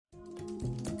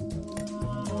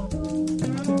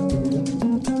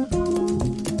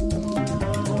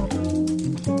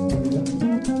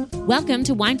Welcome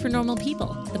to Wine for Normal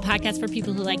People, the podcast for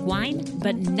people who like wine,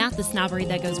 but not the snobbery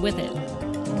that goes with it.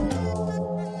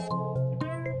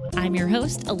 I'm your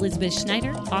host, Elizabeth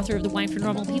Schneider, author of the Wine for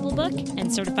Normal People book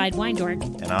and certified wine dork.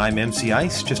 And I'm MC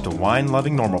Ice, just a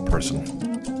wine-loving normal person.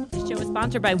 The show is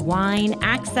sponsored by Wine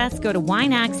Access. Go to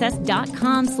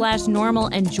wineaccess.com/normal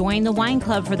and join the wine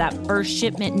club for that first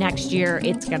shipment next year.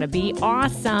 It's going to be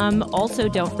awesome. Also,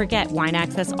 don't forget, Wine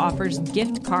Access offers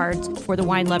gift cards for the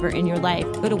wine lover in your life.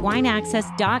 Go to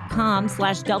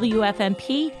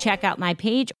wineaccess.com/WFMP. Check out my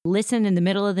page. Listen in the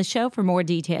middle of the show for more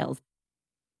details.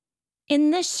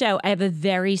 In this show, I have a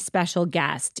very special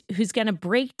guest who's going to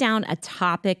break down a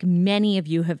topic many of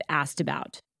you have asked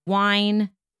about: wine,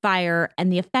 fire,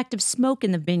 and the effect of smoke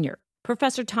in the vineyard.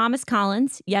 Professor Thomas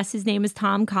Collins, yes, his name is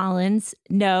Tom Collins.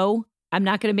 No, I'm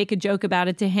not going to make a joke about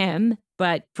it to him,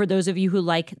 but for those of you who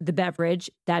like the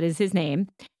beverage, that is his name.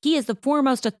 He is the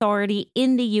foremost authority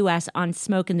in the U.S. on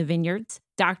smoke in the vineyards.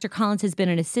 Dr. Collins has been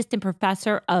an assistant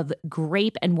professor of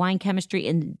grape and wine chemistry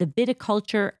in the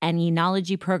viticulture and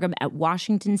enology program at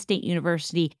Washington State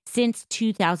University since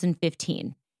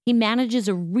 2015. He manages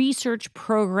a research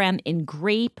program in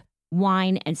grape,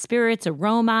 wine and spirits,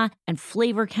 aroma, and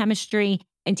flavor chemistry,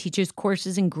 and teaches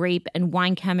courses in grape and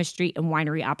wine chemistry and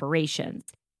winery operations.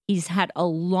 He's had a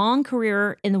long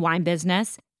career in the wine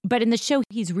business, but in the show,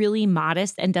 he's really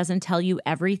modest and doesn't tell you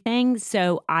everything,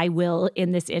 so I will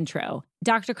in this intro.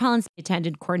 Dr. Collins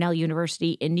attended Cornell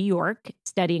University in New York,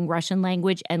 studying Russian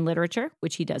language and literature,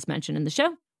 which he does mention in the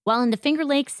show. While in the Finger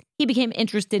Lakes, he became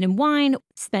interested in wine,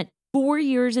 spent 4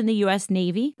 years in the U.S.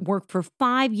 Navy, worked for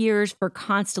 5 years for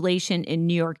Constellation in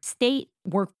New York State,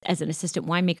 worked as an assistant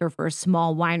winemaker for a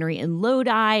small winery in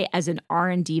Lodi, as an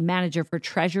R&D manager for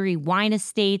Treasury Wine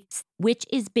Estates, which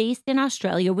is based in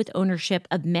Australia with ownership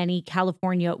of many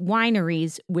California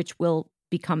wineries, which will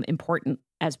become important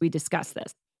as we discuss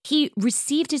this. He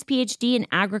received his PhD in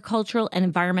agricultural and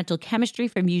environmental chemistry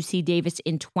from UC Davis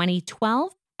in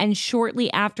 2012. And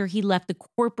shortly after, he left the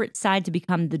corporate side to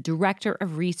become the director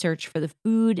of research for the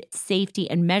Food Safety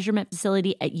and Measurement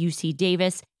Facility at UC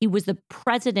Davis. He was the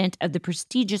president of the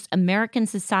prestigious American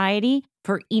Society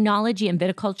for Enology and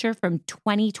Viticulture from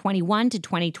 2021 to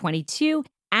 2022,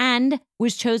 and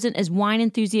was chosen as Wine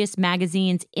Enthusiast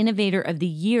Magazine's Innovator of the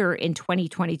Year in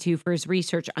 2022 for his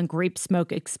research on grape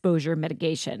smoke exposure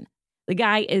mitigation. The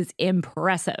guy is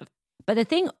impressive. But the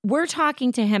thing we're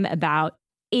talking to him about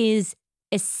is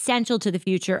essential to the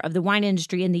future of the wine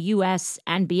industry in the U.S.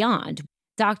 and beyond.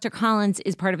 Dr. Collins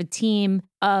is part of a team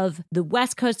of the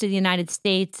West Coast of the United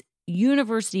States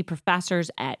university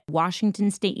professors at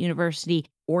Washington State University,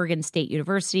 Oregon State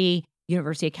University,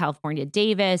 University of California,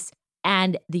 Davis,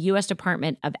 and the U.S.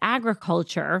 Department of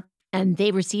Agriculture. And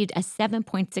they received a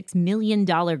 $7.6 million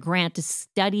grant to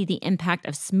study the impact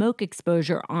of smoke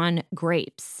exposure on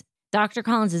grapes. Dr.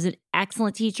 Collins is an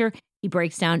excellent teacher. He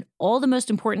breaks down all the most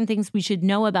important things we should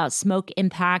know about smoke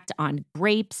impact on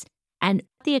grapes and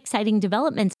the exciting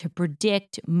developments to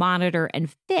predict, monitor,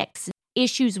 and fix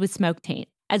issues with smoke taint.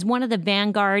 As one of the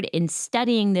vanguard in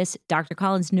studying this, Dr.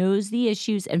 Collins knows the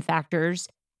issues and factors.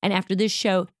 And after this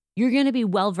show, you're going to be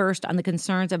well-versed on the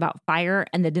concerns about fire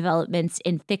and the developments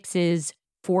in fixes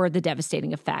for the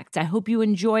devastating effects. I hope you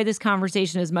enjoy this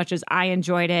conversation as much as I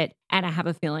enjoyed it, and I have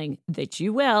a feeling that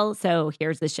you will. So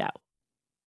here's the show.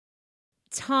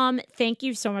 Tom, thank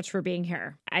you so much for being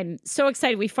here. I'm so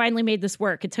excited we finally made this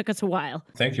work. It took us a while.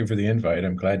 Thank you for the invite.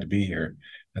 I'm glad to be here.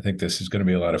 I think this is going to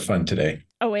be a lot of fun today.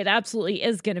 Oh, it absolutely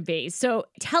is going to be. So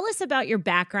tell us about your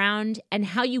background and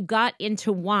how you got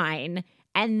into wine,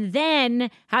 and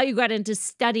then how you got into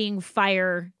studying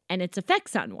fire and its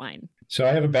effects on wine. So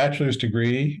I have a bachelor's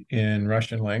degree in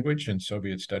Russian language and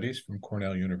Soviet studies from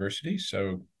Cornell University.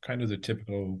 So kind of the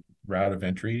typical route of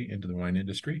entry into the wine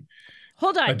industry.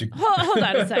 Hold on. Hold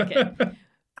on a second.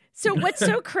 So what's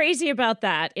so crazy about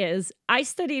that is I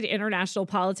studied international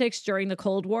politics during the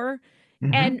Cold War.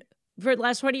 Mm-hmm. And for the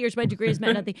last 20 years, my degree has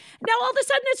meant nothing. Now, all of a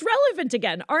sudden, it's relevant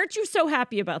again. Aren't you so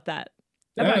happy about that?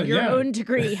 About your own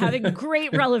degree having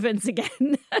great relevance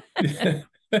again?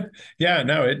 Yeah,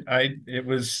 no, I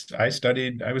was at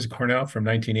Cornell from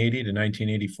 1980 to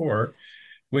 1984,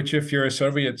 which if you're a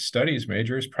Soviet studies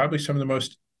major is probably some of the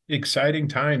most exciting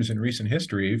times in recent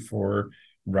history for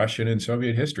Russian and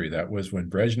Soviet history. That was when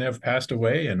Brezhnev passed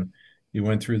away and you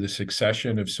went through the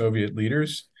succession of Soviet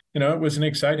leaders. It was an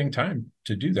exciting time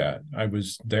to do that. I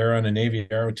was there on a Navy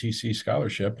ROTC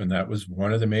scholarship, and that was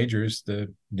one of the majors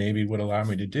the Navy would allow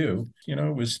me to do.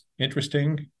 It was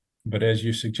interesting, but as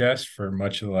you suggest, for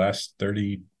much of the last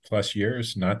 30 plus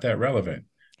years, not that relevant.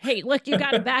 Hey, look, you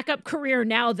got a backup career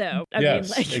now, though.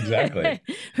 Yes, exactly.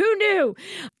 Who knew?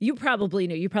 You probably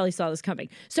knew. You probably saw this coming.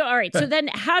 So, all right. So then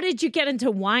how did you get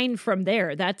into wine from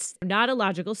there? That's not a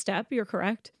logical step. You're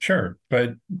correct. Sure.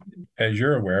 But as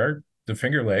you're aware, the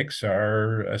Finger Lakes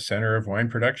are a center of wine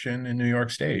production in New York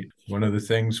State. One of the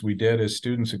things we did as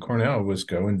students at Cornell was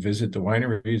go and visit the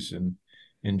wineries and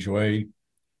enjoy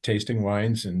tasting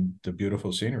wines and the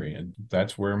beautiful scenery. And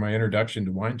that's where my introduction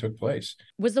to wine took place.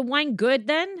 Was the wine good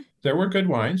then? There were good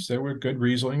wines. There were good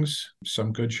Rieslings,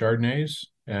 some good Chardonnays,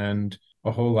 and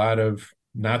a whole lot of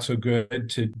not so good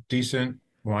to decent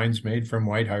wines made from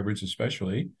white hybrids,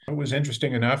 especially. It was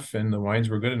interesting enough, and the wines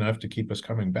were good enough to keep us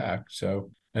coming back.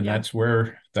 That's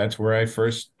where I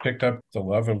first picked up the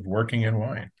love of working in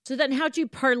wine. So then how'd you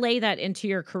parlay that into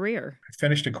your career? I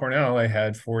finished at Cornell. I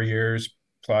had 4 years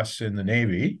plus in the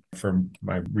Navy for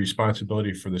my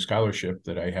responsibility for the scholarship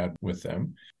that I had with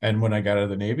them. And when I got out of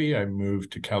the Navy, I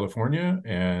moved to California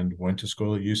and went to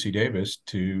school at UC Davis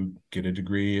to get a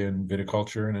degree in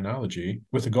viticulture and enology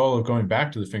with the goal of going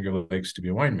back to the Finger Lakes to be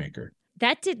a winemaker.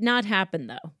 That did not happen,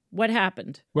 though. What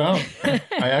happened? Well,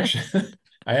 I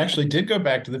actually did go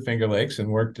back to the Finger Lakes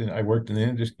and I worked in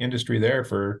the industry there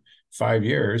for 5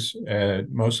 years,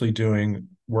 mostly doing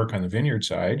work on the vineyard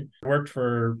side. I worked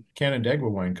for Canandaigua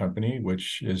Wine Company,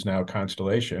 which is now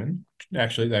Constellation.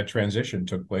 Actually, that transition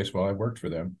took place while I worked for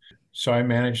them. So I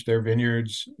managed their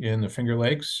vineyards in the Finger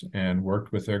Lakes and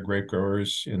worked with their grape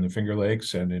growers in the Finger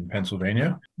Lakes and in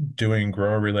Pennsylvania, doing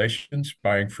grower relations,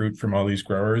 buying fruit from all these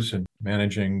growers and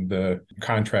managing the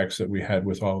contracts that we had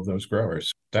with all of those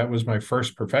growers. That was my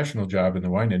first professional job in the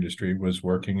wine industry, was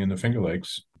working in the Finger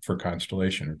Lakes for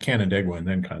Constellation, Canandaigua and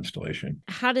then Constellation.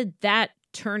 How did that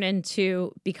turn into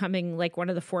becoming like one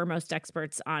of the foremost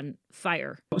experts on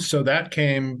fire? So that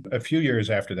came a few years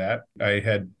after that. I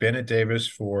had been at Davis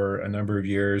for a number of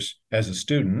years as a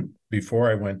student before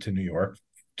I went to New York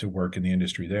to work in the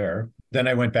industry there. Then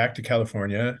I went back to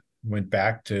California, went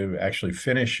back to actually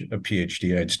finish a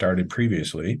PhD I'd started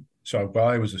previously. So while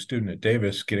I was a student at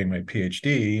Davis getting my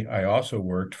PhD, I also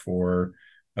worked for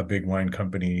a big wine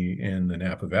company in the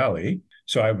Napa Valley.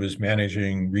 So I was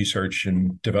managing research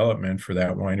and development for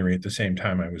that winery at the same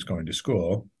time I was going to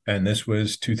school. And this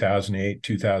was 2008,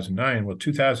 2009. Well,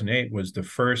 2008 was the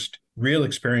first real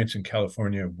experience in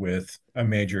California with a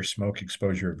major smoke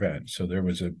exposure event. So there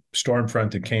was a storm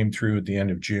front that came through at the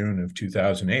end of June of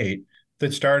 2008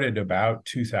 that started about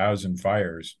 2,000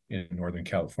 fires in Northern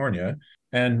California.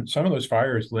 And some of those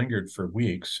fires lingered for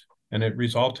weeks. And it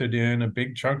resulted in a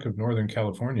big chunk of Northern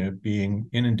California being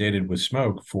inundated with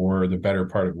smoke for the better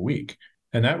part of a week.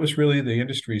 And that was really the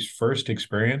industry's first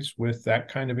experience with that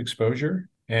kind of exposure.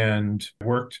 And I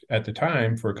worked at the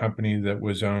time for a company that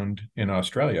was owned in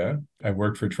Australia. I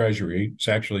worked for Treasury. It's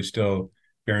actually still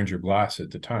Beringer Blass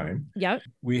at the time. Yep.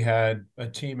 We had a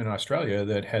team in Australia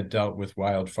that had dealt with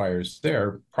wildfires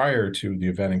there prior to the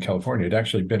event in California. It had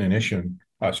actually been an issue in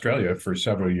Australia for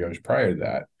several years prior to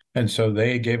that. And so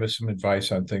they gave us some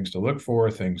advice on things to look for,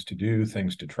 things to do,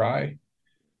 things to try.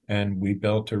 And we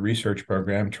built a research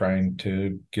program trying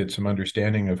to get some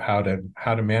understanding of how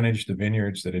to manage the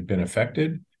vineyards that had been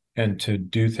affected and to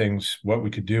do things, what we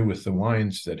could do with the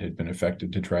wines that had been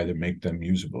affected to try to make them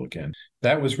usable again.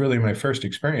 That was really my first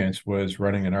experience, was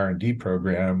running an R&D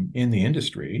program in the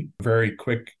industry, very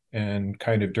quick and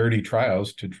kind of dirty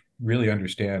trials to really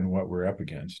understand what we're up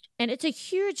against. And it's a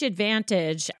huge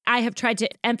advantage. I have tried to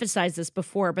emphasize this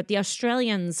before, but the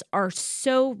Australians are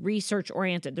so research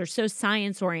oriented. They're so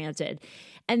science oriented,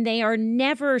 and they are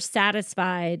never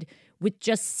satisfied with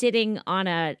just sitting on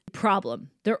a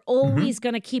problem. They're always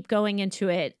going to keep going into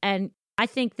it. And I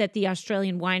think that the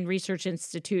Australian Wine Research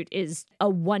Institute is a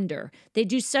wonder. They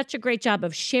do such a great job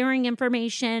of sharing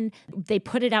information. They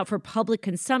put it out for public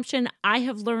consumption. I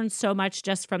have learned so much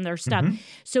just from their stuff.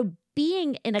 So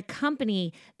being in a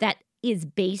company that is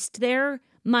based there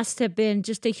must have been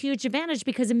just a huge advantage,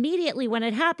 because immediately when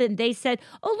it happened, they said,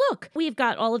 oh, look, we've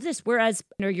got all of this. Whereas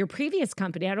your previous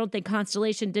company, I don't think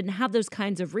Constellation didn't have those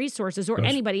kinds of resources, or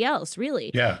anybody else, really.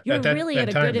 Yeah, You're really at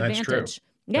a good advantage. True.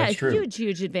 Yeah, That's a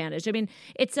huge advantage. I mean,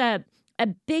 it's a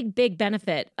big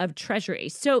benefit of Treasury.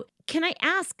 So can I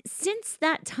ask, since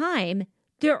that time,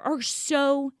 there are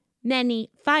so many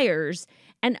fires,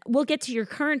 and we'll get to your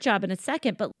current job in a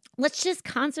second, but let's just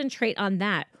concentrate on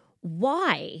that.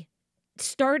 Why?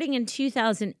 Starting in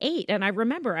 2008, and I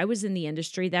remember I was in the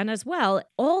industry then as well,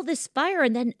 all this fire,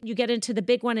 and then you get into the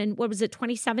big one in, what was it,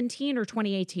 2017 or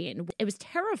 2018? It was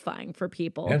terrifying for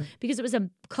people because it was a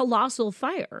colossal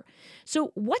fire.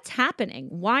 So what's happening?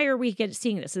 Why are we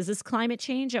seeing this? Is this climate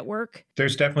change at work?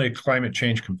 There's definitely a climate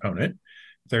change component.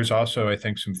 There's also, I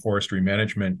think, some forestry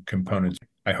management components.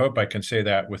 I hope I can say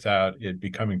that without it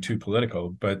becoming too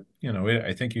political, but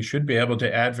I think you should be able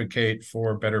to advocate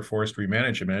for better forestry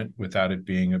management without it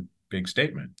being a big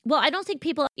statement. Well, I don't think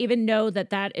people even know that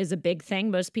that is a big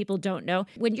thing. Most people don't know.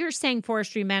 When you're saying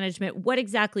forestry management, what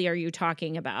exactly are you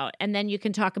talking about? And then you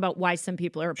can talk about why some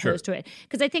people are opposed to it.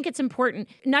 Because I think it's important.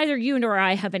 Neither you nor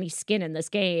I have any skin in this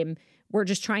game. We're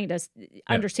just trying to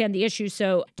understand the issue.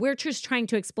 So we're just trying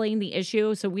to explain the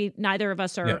issue. So neither of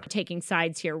us are taking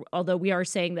sides here, although we are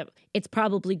saying that it's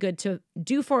probably good to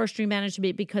do forestry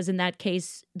management because in that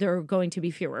case, there are going to be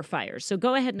fewer fires. So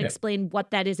go ahead and explain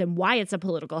what that is and why it's a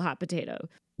political hot potato.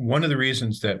 One of the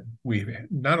reasons that we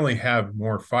not only have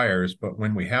more fires, but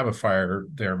when we have a fire,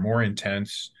 they're more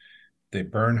intense, they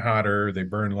burn hotter, they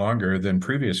burn longer than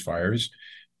previous fires,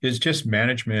 is just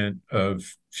management of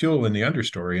fuel in the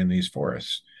understory in these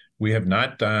forests. We have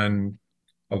not done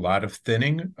a lot of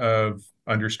thinning of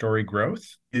understory growth.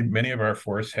 Many of our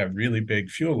forests have really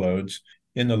big fuel loads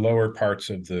in the lower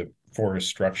parts of the forest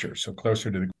structure, so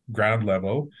closer to the ground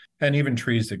level, and even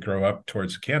trees that grow up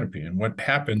towards the canopy. And what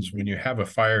happens when you have a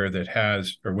fire that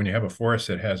has, or when you have a forest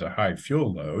that has a high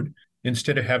fuel load,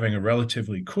 instead of having a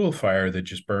relatively cool fire that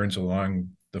just burns along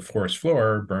the forest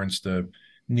floor, burns the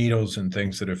needles and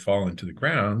things that have fallen to the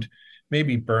ground,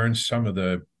 maybe burns some of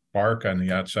the bark on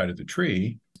the outside of the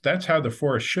tree. That's how the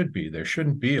forest should be. There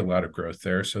shouldn't be a lot of growth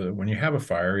there, so that when you have a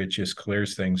fire, it just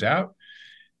clears things out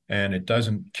and it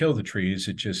doesn't kill the trees,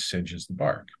 it just singes the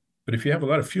bark. But if you have a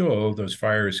lot of fuel, those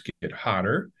fires get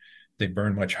hotter, they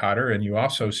burn much hotter, and you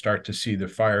also start to see the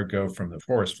fire go from the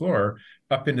forest floor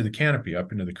up into the canopy,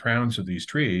 up into the crowns of these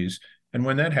trees. And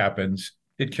when that happens,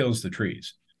 it kills the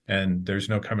trees. And there's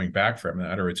no coming back from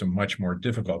that, or it's a much more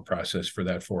difficult process for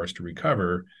that forest to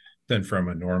recover than from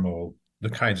the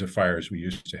kinds of fires we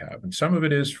used to have. And some of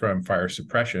it is from fire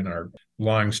suppression, our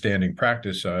long-standing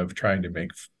practice of trying to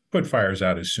put fires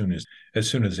out as soon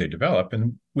as they develop.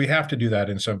 And we have to do that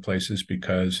in some places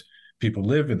because people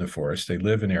live in the forest. They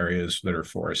live in areas that are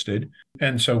forested.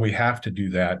 And so we have to do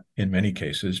that in many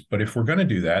cases. But if we're going to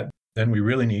do that, then we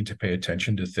really need to pay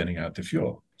attention to thinning out the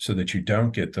fuel so that you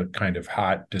don't get the kind of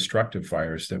hot, destructive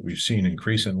fires that we've seen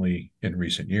increasingly in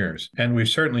recent years. And we've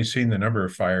certainly seen the number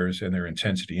of fires and their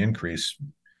intensity increase.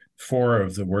 4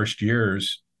 of the worst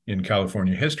years in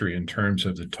California history in terms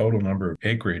of the total number of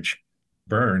acreage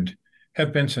burned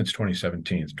have been since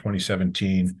 2017.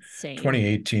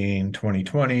 2018,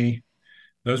 2020.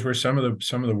 Those were some of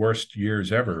the worst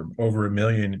years ever. Over 1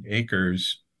 million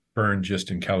acres burned just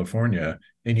in California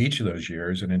in each of those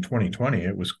years. And in 2020,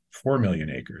 it was 4 million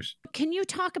acres. Can you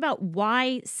talk about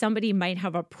why somebody might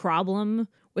have a problem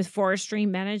with forestry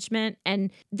management? And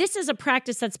this is a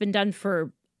practice that's been done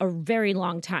for a very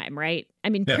long time, right? I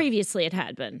mean, previously it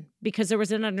had been, because there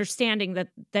was an understanding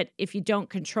that if you don't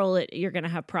control it, you're going to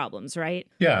have problems, right?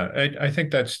 Yeah, I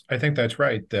think that's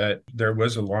right. That there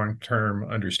was a long-term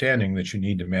understanding that you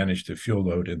need to manage the fuel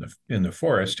load in the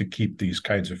forest to keep these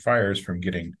kinds of fires from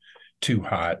getting too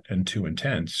hot and too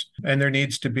intense. And there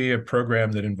needs to be a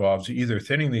program that involves either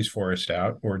thinning these forests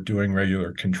out or doing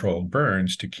regular controlled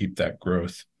burns to keep that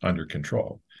growth under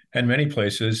control. And many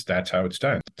places, that's how it's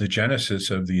done. The genesis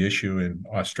of the issue in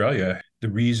Australia, the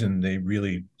reason they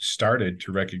really started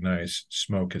to recognize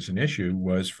smoke as an issue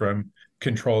was from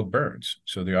controlled burns.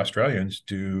 So the Australians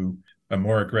do a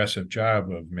more aggressive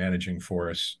job of managing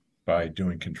forests by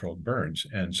doing controlled burns.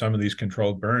 And some of these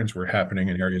controlled burns were happening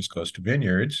in areas close to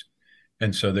vineyards.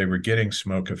 And so they were getting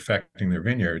smoke affecting their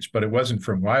vineyards. But it wasn't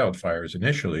from wildfires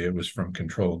initially. It was from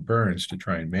controlled burns to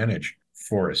try and manage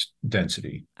forest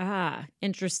density. Ah,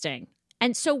 interesting.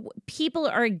 And so people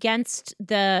are against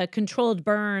the controlled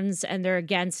burns and they're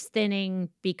against thinning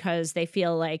because they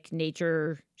feel like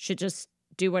nature should just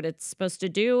do what it's supposed to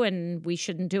do and we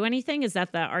shouldn't do anything? Is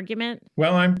that the argument?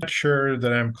 Well, I'm not sure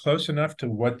that I'm close enough to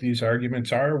what these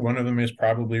arguments are. One of them is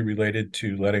probably related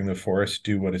to letting the forest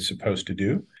do what it's supposed to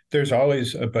do. There's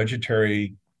always a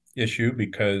budgetary issue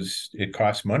because it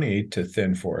costs money to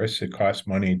thin forests. It costs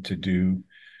money to do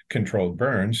controlled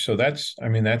burns. So that's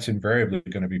invariably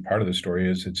going to be part of the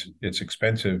story. Is it's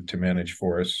expensive to manage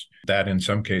forests. That in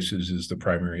some cases is the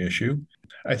primary issue.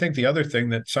 I think the other thing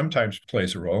that sometimes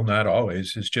plays a role, not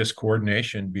always, is just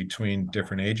coordination between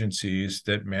different agencies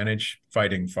that manage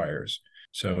fighting fires.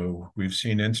 So we've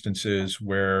seen instances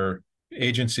where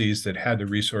agencies that had the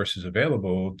resources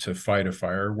available to fight a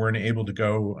fire weren't able to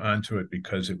go onto it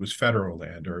because it was federal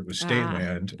land or it was state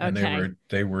land, and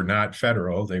they were not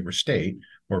federal, they were state,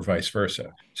 or vice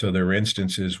versa. So there were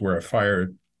instances where a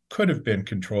fire could have been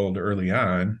controlled early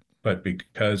on, but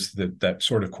because that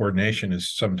sort of coordination is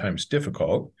sometimes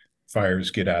difficult,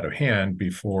 fires get out of hand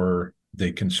before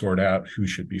they can sort out who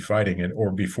should be fighting it,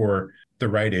 or before the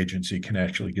right agency can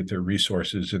actually get their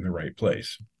resources in the right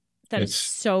place. That is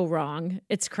so wrong.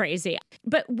 It's crazy.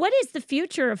 But what is the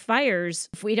future of fires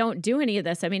if we don't do any of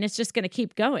this? I mean, it's just going to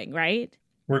keep going, right?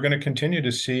 We're going to continue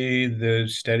to see the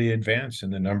steady advance in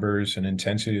the numbers and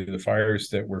intensity of the fires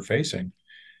that we're facing.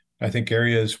 I think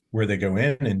areas where they go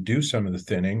in and do some of the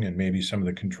thinning and maybe some of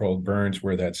the controlled burns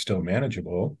where that's still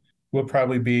manageable will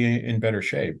probably be in better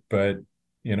shape. But,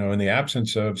 in the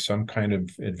absence of some kind of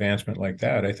advancement like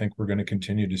that, I think we're going to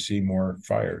continue to see more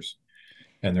fires.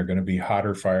 And they're going to be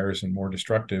hotter fires and more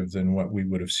destructive than what we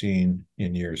would have seen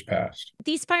in years past.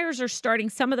 These fires are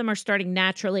starting, some of them are starting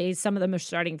naturally, some of them are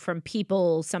starting from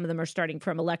people, some of them are starting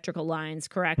from electrical lines,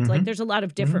 correct? Mm-hmm. Like there's a lot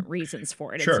of different reasons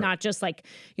for it. Sure. It's not just like,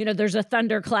 there's a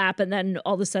thunderclap and then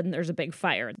all of a sudden there's a big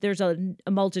fire. There's a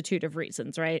multitude of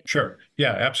reasons, right? Sure.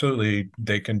 Yeah, absolutely.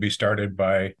 They can be started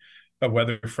by a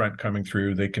weather front coming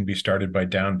through. They can be started by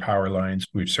down power lines.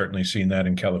 We've certainly seen that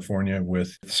in California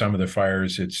with some of the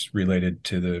fires. It's related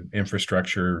to the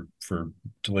infrastructure for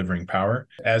delivering power.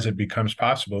 As it becomes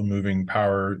possible, moving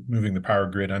the power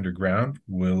grid underground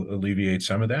will alleviate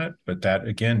some of that. But that,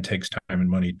 again, takes time and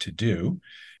money to do.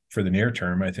 For the near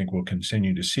term, I think we'll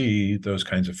continue to see those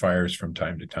kinds of fires from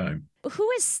time to time. Who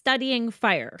is studying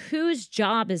fire? Whose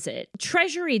job is it?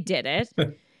 Treasury did it.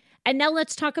 And now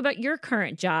let's talk about your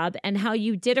current job and how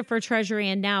you did it for Treasury.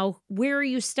 And now where are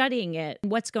you studying it?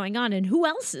 What's going on? And who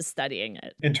else is studying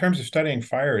it? In terms of studying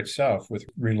fire itself with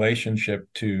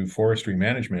relationship to forestry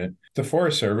management, the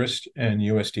Forest Service and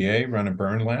USDA run a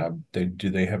burn lab.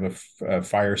 They have a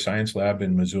fire science lab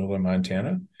in Missoula,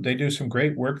 Montana. They do some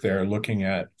great work there looking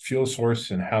at fuel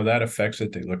source and how that affects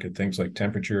it. They look at things like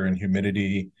temperature and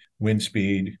humidity, wind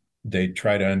speed. They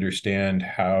try to understand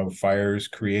how fires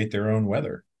create their own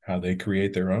weather, how they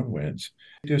create their own winds.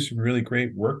 They do some really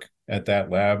great work at that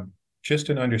lab,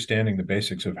 just in understanding the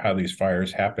basics of how these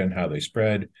fires happen, how they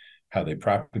spread, how they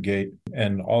propagate,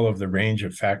 and all of the range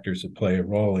of factors that play a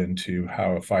role into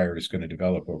how a fire is going to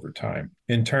develop over time.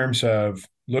 In terms of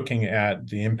looking at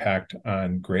the impact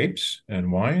on grapes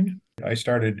and wine, I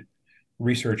started a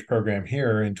research program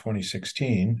here in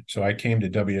 2016. So I came to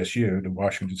WSU, to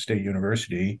Washington State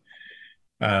University,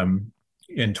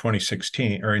 in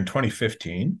 2016 or in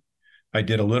 2015. I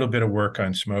did a little bit of work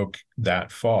on smoke that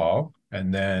fall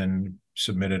and then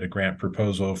submitted a grant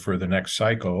proposal for the next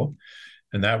cycle.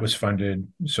 And that was funded.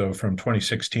 So from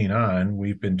 2016 on,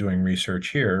 we've been doing research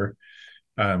here,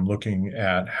 looking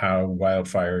at how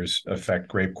wildfires affect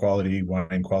grape quality,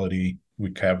 wine quality.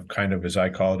 We have kind of, as I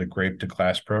call it, a grape to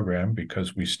class program,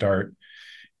 because we start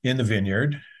in the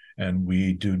vineyard and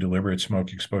we do deliberate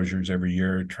smoke exposures every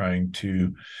year, trying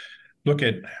to look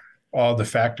at all the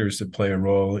factors that play a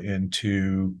role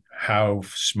into how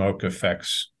smoke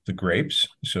affects the grapes.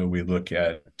 So we look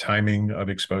at timing of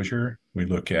exposure, we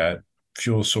look at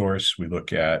fuel source, we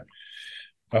look at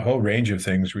a whole range of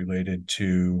things related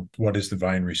to what is the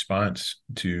vine response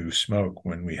to smoke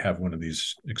when we have one of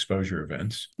these exposure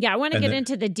events. Yeah, I want to get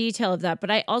into the detail of that, but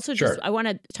I also I want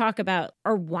to talk about,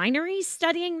 are wineries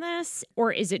studying this,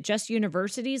 or is it just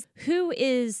universities? Who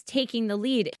is taking the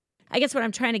lead? I guess what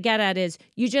I'm trying to get at is,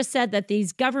 you just said that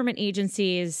these government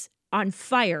agencies on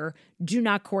fire do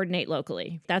not coordinate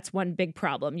locally. That's one big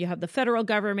problem. You have the federal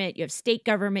government, you have state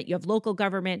government, you have local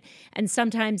government, and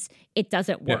sometimes it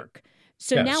doesn't work. Yeah.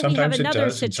 So now we have another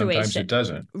situation. Sometimes it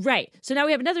doesn't. Right. So now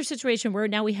we have another situation where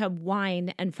now we have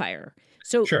wine and fire.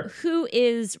 So who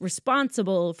is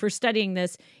responsible for studying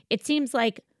this? It seems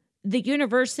like the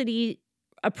university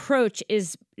approach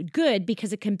is good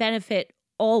because it can benefit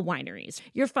all wineries.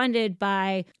 You're funded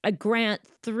by a grant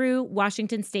through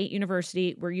Washington State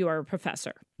University, where you are a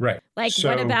professor. Right. Like,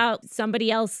 what about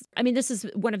somebody else? I mean, this is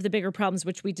one of the bigger problems,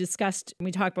 which we discussed when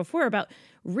we talked before about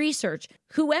research.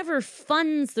 Whoever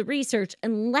funds the research,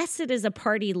 unless it is a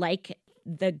party like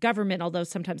the government, although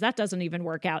sometimes that doesn't even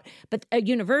work out, but a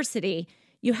university,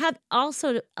 you have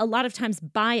also a lot of times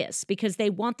bias, because they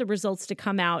want the results to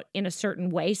come out in a certain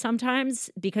way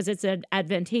sometimes because it's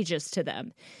advantageous to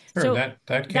them. Sure, so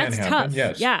that can happen. Tough.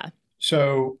 Yes. Yeah.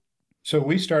 So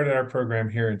we started our program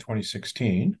here in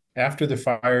 2016. After the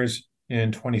fires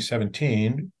in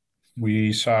 2017,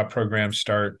 we saw programs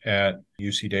start at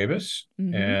UC Davis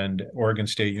and Oregon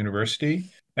State University.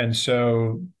 And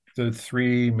so the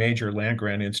three major land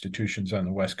grant institutions on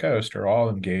the West Coast are all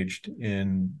engaged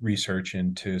in research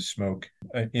into smoke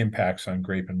impacts on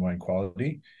grape and wine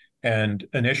quality. And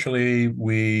initially,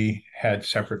 we had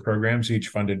separate programs, each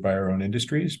funded by our own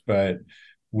industries, but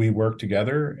we work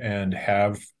together and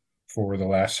have for the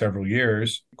last several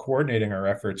years, coordinating our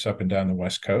efforts up and down the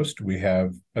West Coast. We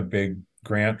have a big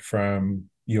grant from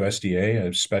USDA,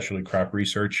 a specialty crop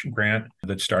research grant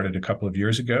that started a couple of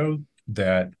years ago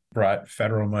that brought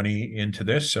federal money into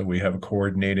this. So we have a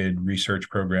coordinated research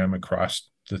program across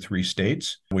the 3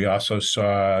 states. We also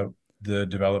saw the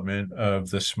development of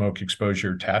the Smoke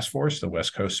Exposure Task Force, the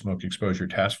West Coast Smoke Exposure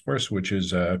Task Force, which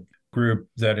is a group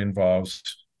that involves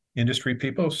industry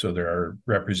people. So there are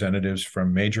representatives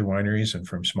from major wineries and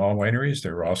from small wineries.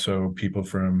 There are also people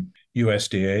from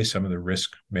USDA, some of the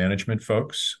risk management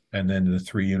folks, and then the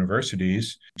 3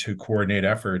 universities to coordinate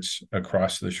efforts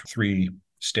across the 3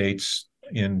 states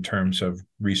in terms of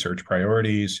research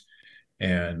priorities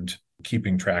and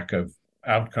keeping track of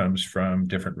outcomes from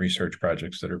different research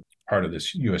projects that are part of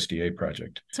this USDA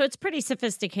project. So it's pretty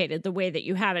sophisticated the way that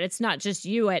you have it. It's not just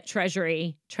you at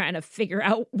Treasury trying to figure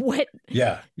out what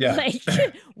you're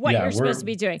supposed to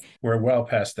be doing. We're well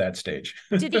past that stage.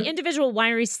 Did the individual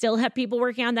wineries still have people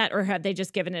working on that, or have they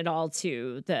just given it all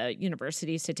to the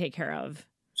universities to take care of?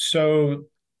 So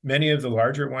many of the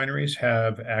larger wineries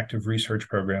have active research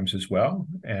programs as well,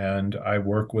 and I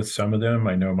work with some of them.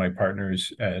 I know my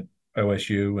partners at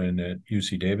OSU and at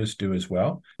UC Davis do as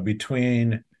well.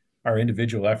 Between our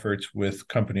individual efforts with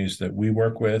companies that we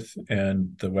work with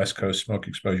and the West Coast Smoke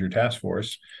Exposure Task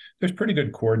Force, there's pretty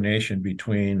good coordination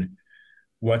between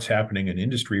what's happening in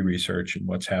industry research and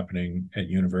what's happening at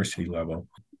university level.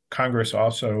 Congress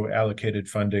also allocated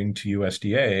funding to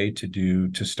USDA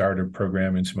to start a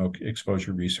program in smoke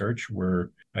exposure research. We're,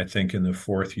 I think, in the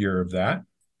 4th year of that.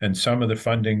 And some of the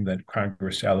funding that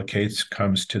Congress allocates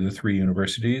comes to the 3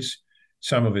 universities.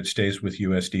 Some of it stays with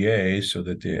USDA so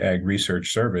that the Ag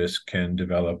Research Service can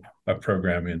develop a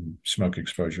program in smoke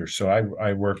exposure. So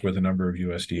I work with a number of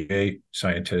USDA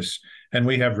scientists, and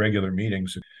we have regular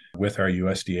meetings with our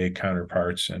USDA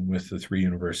counterparts and with the 3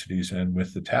 universities and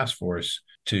with the task force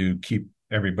to keep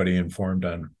everybody informed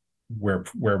on where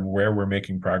we're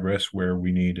making progress, where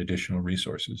we need additional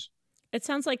resources. It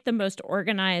sounds like the most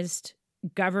organized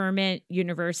government,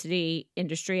 university,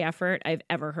 industry effort I've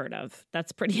ever heard of.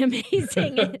 That's pretty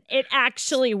amazing. It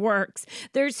actually works.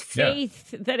 There's faith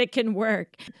that it can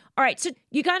work. All right. So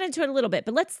you got into it a little bit,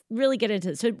 but let's really get into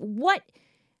it. So what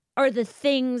are the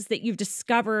things that you've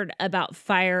discovered about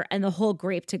fire and the whole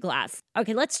grape to glass?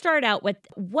 Okay, let's start out with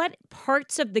what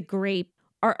parts of the grape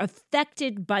are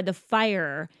affected by the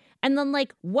fire, and then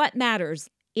what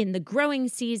matters in the growing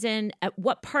season. At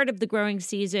what part of the growing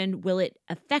season will it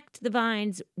affect the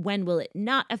vines? When will it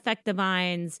not affect the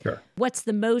vines? Sure. What's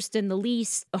the most and the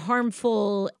least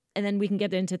harmful? And then we can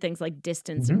get into things like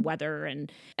distance and weather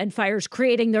and fires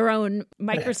creating their own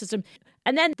microsystem.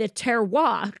 And then the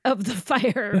terroir of the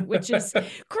fire, which is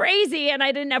crazy. And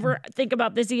I didn't ever think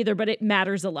about this either, but it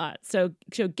matters a lot. So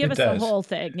give us the whole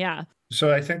thing. Yeah.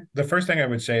 So I think the first thing I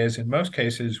would say is in most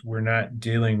cases, we're not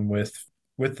dealing with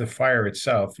the fire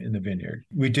itself in the vineyard.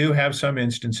 We do have some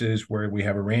instances where we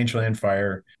have a rangeland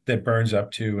fire that burns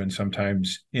up to and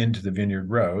sometimes into the vineyard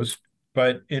rows.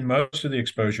 But in most of the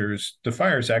exposures, the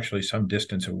fire is actually some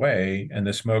distance away and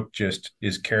the smoke just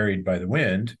is carried by the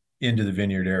wind into the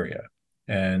vineyard area.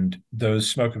 And those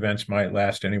smoke events might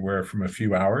last anywhere from a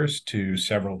few hours to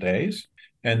several days.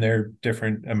 And they're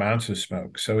different amounts of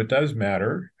smoke. So it does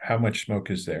matter how much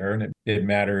smoke is there, and it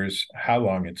matters how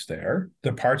long it's there.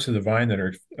 The parts of the vine that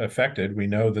are affected, we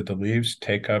know that the leaves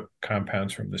take up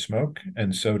compounds from the smoke,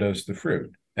 and so does the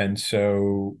fruit. And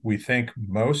so we think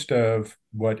most of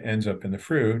what ends up in the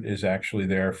fruit is actually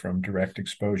there from direct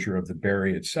exposure of the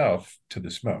berry itself to the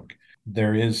smoke.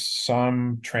 There is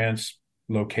some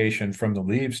translocation from the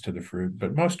leaves to the fruit,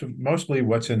 but mostly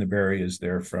what's in the berry is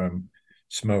there from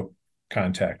smoke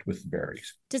contact with the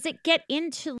berries. Does it get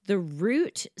into the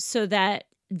root so that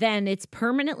then it's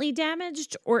permanently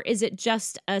damaged, or is it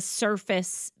just a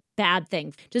surface bad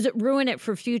thing? Does it ruin it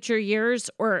for future years,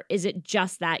 or is it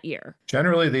just that year?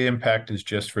 Generally, the impact is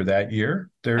just for that year.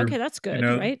 Okay, that's good,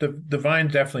 right? The vine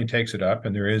definitely takes it up,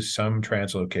 and there is some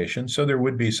translocation, so there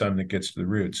would be some that gets to the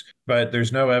roots. But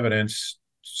there's no evidence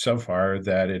so far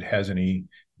that it has any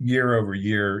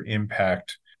year-over-year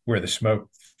impact where the smoke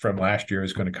from last year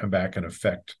is going to come back and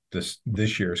affect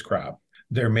this year's crop.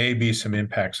 There may be some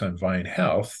impacts on vine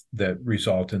health that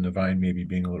result in the vine maybe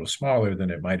being a little smaller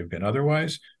than it might have been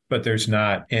otherwise, but there's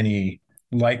not any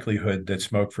likelihood that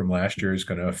smoke from last year is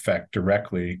going to affect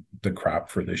directly the crop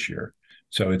for this year.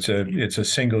 So it's a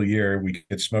single year. We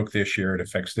get smoke this year. It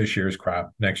affects this year's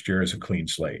crop. Next year is a clean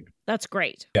slate. That's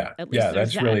great. Yeah. At least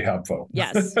That's that. really helpful.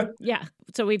 Yes. Yeah.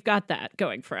 So we've got that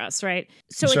going for us, right?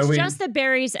 So So it's just the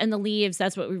berries and the leaves.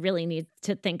 That's what we really need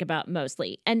to think about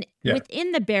mostly. And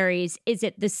within the berries, is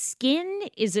it the skin?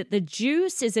 Is it the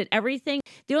juice? Is it everything?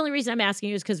 The only reason I'm asking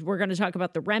you is because we're going to talk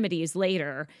about the remedies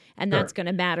later, and that's going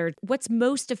to matter. What's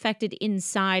most affected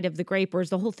inside of the grape, or is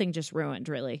the whole thing just ruined,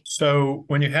 really? So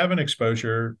when you have an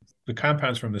exposure, the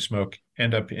compounds from the smoke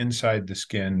end up inside the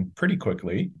skin pretty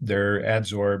quickly. They're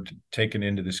adsorbed, taken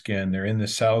into the skin. They're in the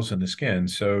cells in the skin.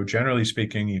 So generally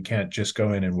speaking, you can't just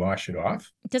go in and wash it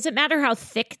off. Does it matter how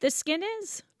thick the skin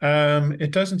is?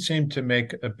 It doesn't seem to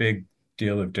make a big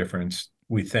deal of difference,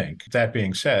 we think. That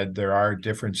being said, there are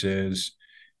differences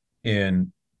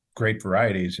in grape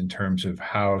varieties in terms of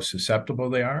how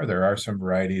susceptible they are. There are some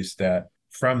varieties that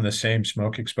from the same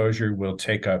smoke exposure will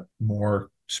take up more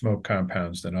smoke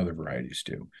compounds than other varieties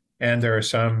do. And there are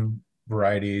some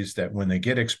varieties that when they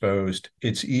get exposed,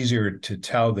 it's easier to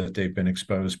tell that they've been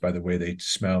exposed by the way they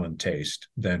smell and taste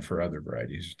than for other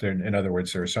varieties. In other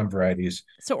words, there are some varieties.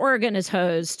 So Oregon is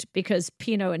hosed because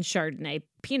Pinot and Chardonnay.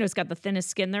 Pinot's got the thinnest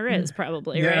skin there is,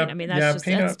 probably, right? I mean,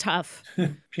 that's tough.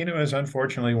 Pinot is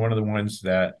unfortunately one of the ones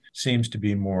that seems to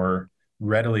be more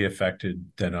readily affected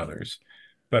than others.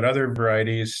 But other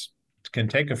varieties can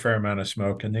take a fair amount of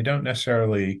smoke and they don't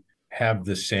necessarily have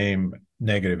the same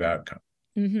negative outcome.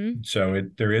 Mm-hmm. So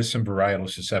there is some varietal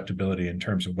susceptibility in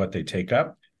terms of what they take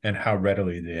up and how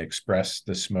readily they express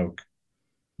the smoke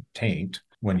taint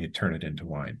when you turn it into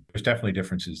wine. There's definitely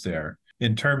differences there.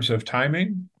 In terms of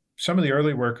timing, some of the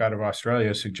early work out of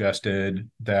Australia suggested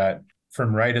that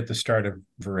from right at the start of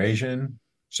veraison,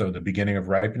 so the beginning of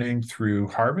ripening through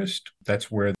harvest, that's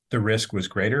where the risk was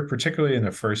greater, particularly in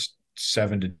the first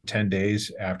 7 to 10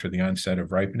 days after the onset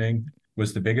of ripening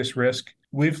was the biggest risk.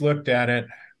 We've looked at it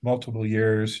multiple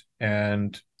years,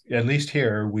 and at least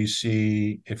here we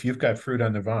see if you've got fruit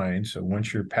on the vine, so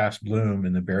once you're past bloom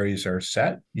and the berries are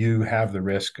set, you have the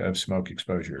risk of smoke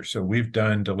exposure. So we've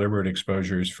done deliberate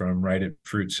exposures from right at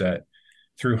fruit set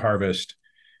through harvest,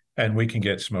 and we can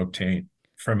get smoke taint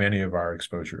from any of our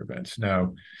exposure events.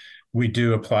 Now, we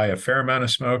do apply a fair amount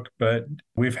of smoke, but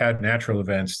we've had natural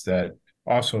events that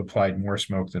also applied more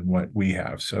smoke than what we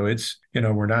have. So it's,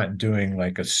 we're not doing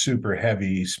like a super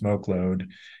heavy smoke load.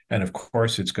 And of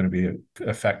course, it's going to be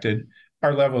affected.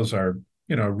 Our levels are,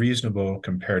 reasonable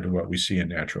compared to what we see in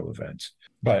natural events.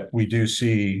 But we do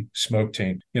see smoke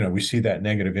taint. We see that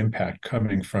negative impact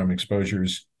coming from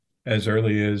exposures as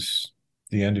early as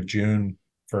the end of June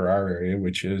for our area,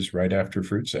 which is right after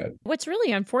fruit set. What's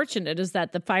really unfortunate is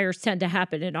that the fires tend to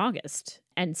happen in August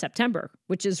and September,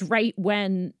 which is right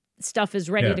when stuff is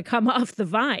ready to come off the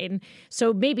vine.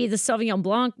 So maybe the Sauvignon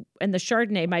Blanc and the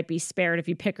Chardonnay might be spared if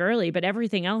you pick early, but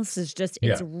everything else is just,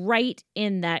 it's right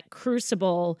in that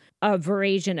crucible of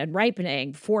veraison and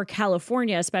ripening for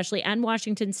California, especially, and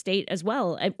Washington State as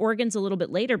well. Oregon's a little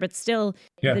bit later, but still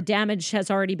the damage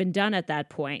has already been done at that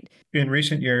point. In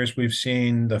recent years, we've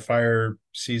seen the fire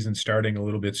season starting a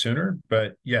little bit sooner,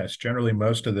 but yes, generally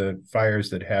most of the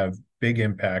fires that have big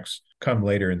impacts come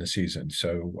later in the season.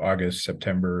 So August,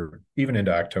 September, even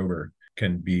into October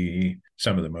can be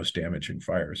some of the most damaging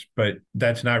fires. But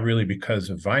that's not really because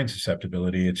of vine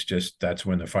susceptibility. It's just that's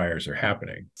when the fires are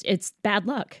happening. It's bad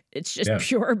luck. It's just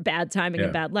pure bad timing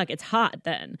and bad luck. It's hot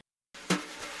then.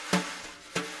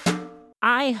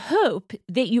 I hope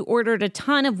that you ordered a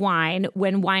ton of wine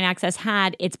when Wine Access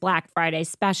had its Black Friday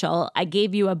special. I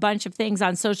gave you a bunch of things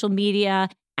on social media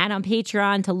and on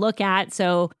Patreon to look at.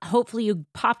 So hopefully you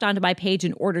popped onto my page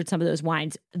and ordered some of those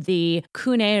wines. The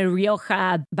Cuné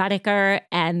Rioja Barriquer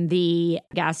and the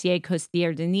Gassier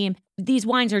Costières de Nîmes. These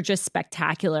wines are just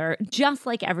spectacular, just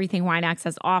like everything Wine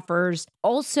Access offers.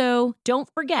 Also, don't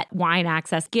forget Wine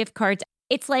Access gift cards.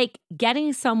 It's like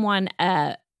getting someone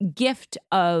a gift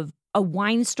of a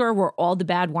wine store where all the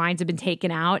bad wines have been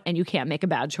taken out and you can't make a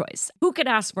bad choice. Who could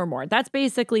ask for more? That's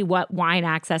basically what Wine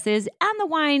Access is. And the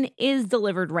wine is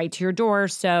delivered right to your door.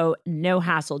 So no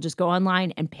hassle. Just go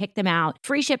online and pick them out.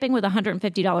 Free shipping with a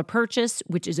 $150 purchase,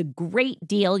 which is a great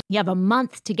deal. You have a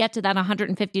month to get to that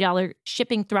 $150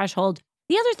 shipping threshold.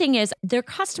 The other thing is their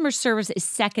customer service is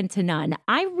second to none.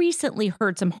 I recently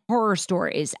heard some horror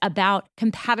stories about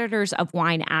competitors of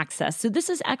Wine Access. So this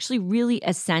is actually really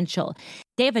essential.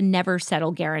 They have a never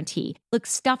settle guarantee. Look,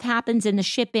 stuff happens in the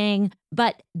shipping,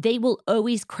 but they will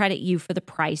always credit you for the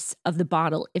price of the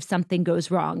bottle if something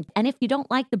goes wrong. And if you don't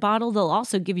like the bottle, they'll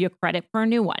also give you a credit for a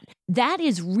new one. That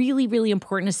is really, really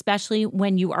important, especially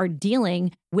when you are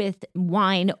dealing with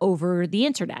wine over the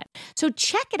internet. So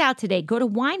check it out today. Go to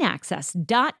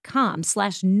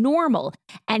wineaccess.com/normal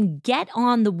and get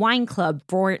on the wine club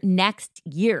for next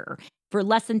year. For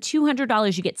less than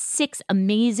 $200, you get 6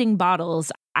 amazing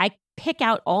bottles. I pick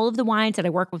out all of the wines that I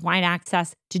work with Wine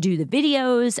Access to do the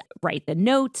videos, write the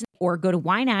notes, or go to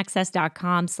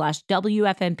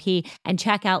wineaccess.com/WFNP and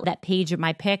check out that page of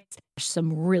my picks. There's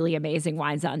some really amazing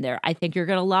wines on there. I think you're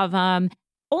going to love them.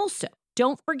 Also,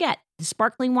 don't forget, the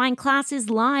sparkling wine class is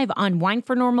live on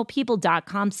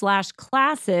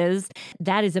winefornormalpeople.com/classes.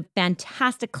 That is a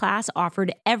fantastic class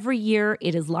offered every year.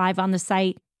 It is live on the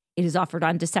site. It is offered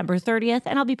on December 30th,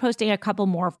 and I'll be posting a couple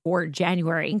more for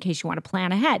January in case you want to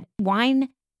plan ahead.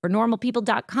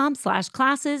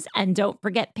 winefornormalpeople.com/classes. And don't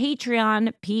forget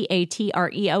Patreon,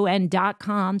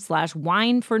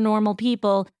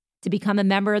 patreon.com/winefornormalpeople to become a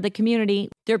member of the community.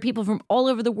 There are people from all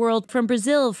over the world, from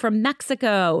Brazil, from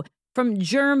Mexico, from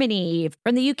Germany,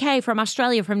 from the UK, from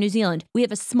Australia, from New Zealand. We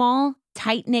have a small,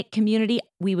 tight-knit community.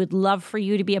 We would love for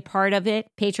you to be a part of it.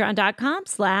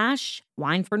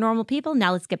 Patreon.com/winefornormalpeople.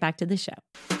 Now let's get back to the show.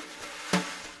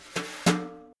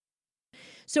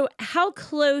 So how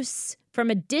close from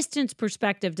a distance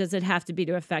perspective does it have to be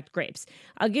to affect grapes?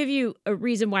 I'll give you a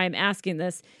reason why I'm asking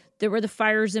this. There were the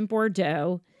fires in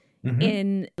Bordeaux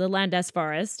in the Landes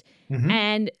forest,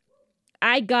 and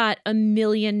I got a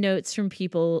million notes from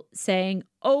people saying,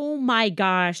 oh my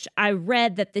gosh, I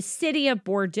read that the city of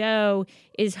Bordeaux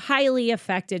is highly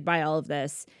affected by all of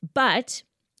this. But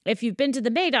if you've been to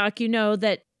the Médoc, you know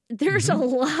that there's a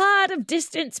lot of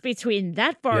distance between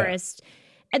that forest.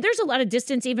 And there's a lot of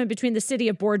distance even between the city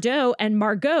of Bordeaux and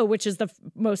Margaux, which is the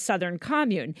most southern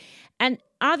commune. And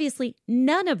obviously,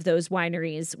 none of those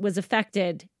wineries was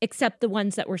affected except the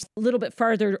ones that were a little bit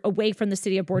farther away from the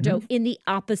city of Bordeaux in the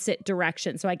opposite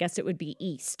direction. So I guess it would be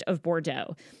east of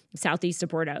Bordeaux, southeast of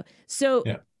Bordeaux. So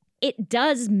it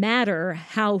does matter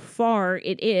how far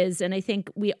it is. And I think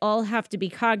we all have to be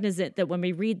cognizant that when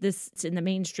we read this in the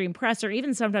mainstream press or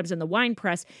even sometimes in the wine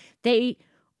press, they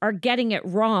are getting it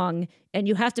wrong, and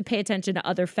you have to pay attention to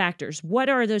other factors. What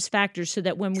are those factors so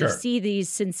that when we see these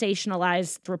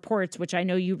sensationalized reports, which I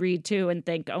know you read too and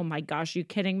think, oh my gosh, you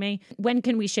kidding me? When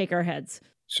can we shake our heads?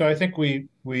 So I think we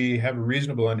have a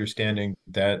reasonable understanding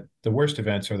that the worst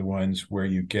events are the ones where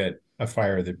you get a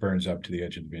fire that burns up to the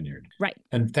edge of the vineyard. Right.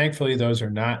 And thankfully, those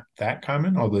are not that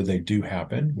common, although they do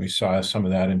happen. We saw some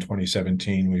of that in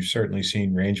 2017. We've certainly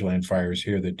seen rangeland fires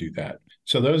here that do that.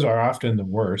 So those are often the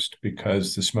worst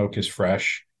because the smoke is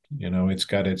fresh. You know, it's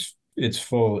got its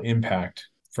full impact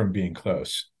from being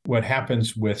close. What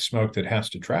happens with smoke that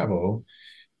has to travel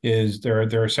is there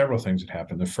are several things that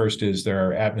happen. The first is there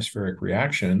are atmospheric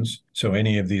reactions. So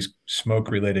any of these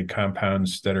smoke-related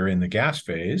compounds that are in the gas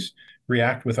phase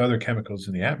react with other chemicals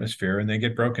in the atmosphere and they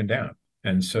get broken down.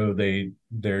 And so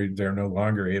they're no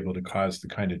longer able to cause the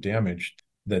kind of damage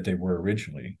that they were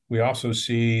originally. We also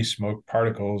see smoke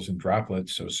particles and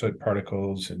droplets, so soot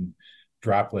particles and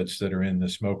droplets that are in the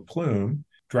smoke plume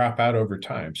drop out over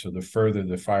time. So the further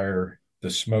the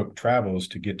smoke travels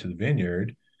to get to the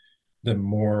vineyard, the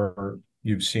more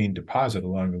you've seen deposit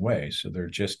along the way. So there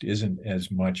just isn't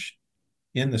as much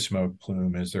in the smoke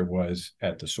plume as there was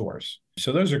at the source.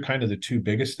 So those are kind of the two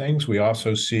biggest things. We've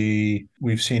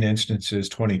seen instances,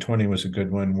 2020 was a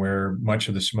good one, where much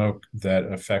of the smoke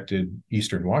that affected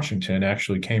Eastern Washington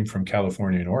actually came from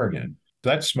California and Oregon.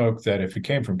 That smoke that if it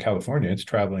came from California, it's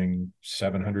traveling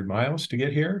 700 miles to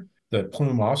get here. The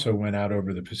plume also went out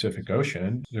over the Pacific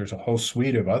Ocean. There's a whole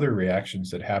suite of other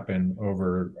reactions that happen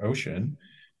over ocean.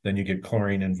 Then you get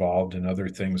chlorine involved and other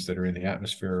things that are in the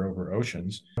atmosphere over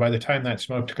oceans. By the time that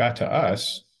smoke got to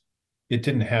us, it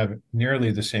didn't have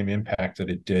nearly the same impact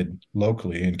that it did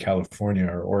locally in California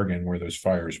or Oregon where those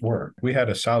fires were. We had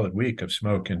a solid week of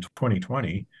smoke in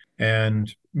 2020,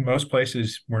 and most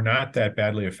places were not that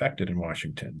badly affected in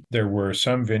Washington. There were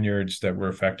some vineyards that were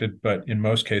affected, but in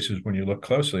most cases, when you look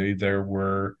closely, there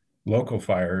were local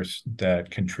fires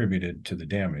that contributed to the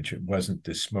damage. It wasn't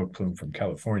this smoke plume from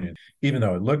California. Even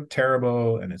though it looked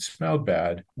terrible and it smelled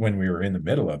bad when we were in the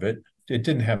middle of it, it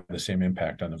didn't have the same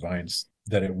impact on the vines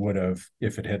that it would have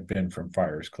if it had been from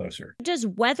fires closer. Does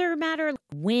weather matter?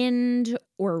 Wind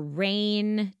or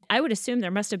rain? I would assume there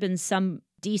must have been some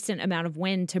decent amount of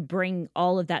wind to bring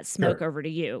all of that smoke over to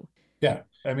you. Yeah.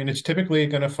 I mean, it's typically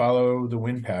going to follow the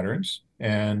wind patterns,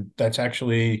 and that's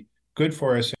actually good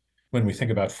for us. When we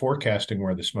think about forecasting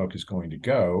where the smoke is going to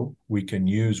go, we can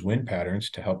use wind patterns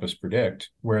to help us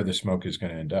predict where the smoke is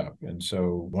going to end up. And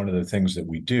so one of the things that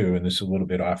we do, and this is a little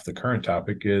bit off the current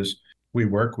topic, is we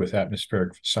work with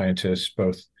atmospheric scientists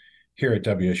both here at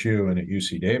WSU and at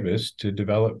UC Davis to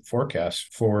develop forecasts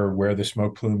for where the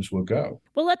smoke plumes will go.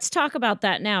 Well, let's talk about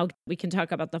that now. We can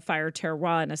talk about the fire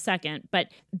terroir in a second, but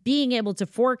being able to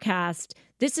forecast,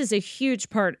 this is a huge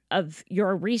part of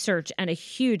your research and a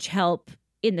huge help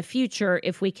in the future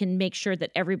if we can make sure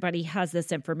that everybody has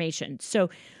this information. So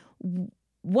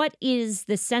what is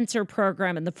the sensor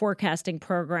program and the forecasting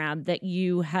program that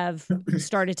you have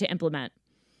started to implement?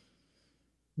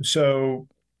 So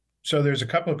there's a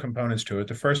couple of components to it.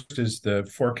 The first is the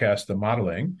forecast, the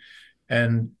modeling.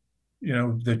 And,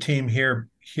 the team here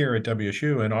at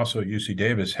WSU and also at UC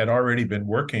Davis had already been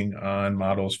working on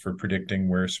models for predicting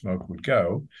where smoke would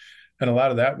go. And a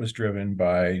lot of that was driven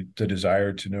by the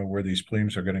desire to know where these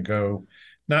plumes are going to go,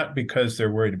 not because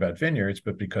they're worried about vineyards,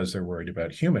 but because they're worried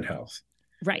about human health.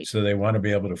 Right. So they want to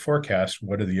be able to forecast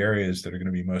what are the areas that are going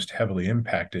to be most heavily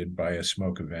impacted by a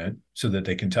smoke event so that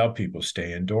they can tell people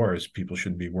stay indoors, people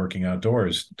shouldn't be working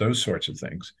outdoors, those sorts of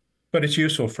things. But it's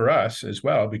useful for us as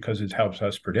well because it helps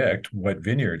us predict what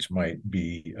vineyards might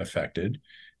be affected.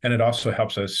 And it also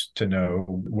helps us to know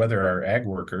whether our ag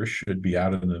workers should be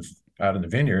out in the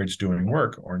vineyards doing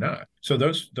work or not. So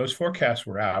those forecasts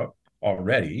were out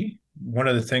already. One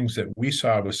of the things that we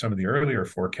saw with some of the earlier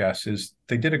forecasts is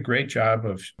they did a great job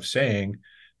of saying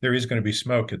there is going to be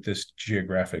smoke at this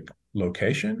geographic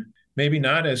location. Maybe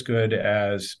not as good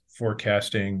as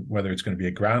forecasting whether it's going to be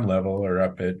at ground level or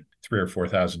up at 3,000 or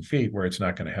 4,000 feet where it's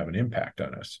not going to have an impact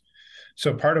on us.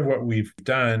 So part of what we've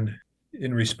done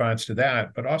in response to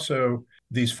that, but also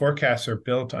these forecasts are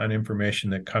built on information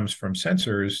that comes from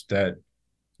sensors that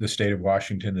the state of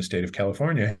Washington, the state of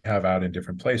California have out in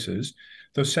different places.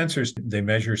 Those sensors, they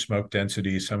measure smoke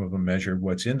density. Some of them measure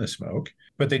what's in the smoke,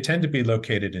 but they tend to be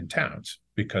located in towns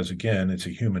because, again, it's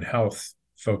a human health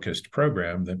focused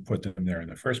program that put them there in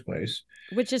the first place.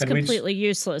 Which is completely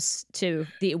useless to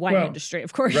the wine industry,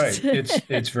 of course. Right.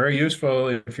 It's very useful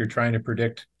if you're trying to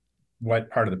predict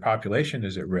what part of the population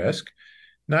is at risk.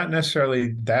 Not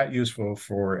necessarily that useful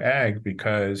for ag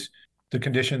because the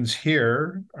conditions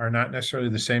here are not necessarily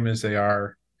the same as they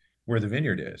are where the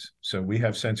vineyard is. So we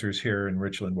have sensors here in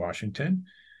Richland, Washington,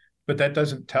 but that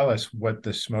doesn't tell us what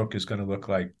the smoke is going to look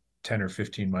like 10 or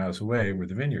 15 miles away where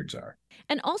the vineyards are.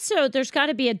 And also, there's got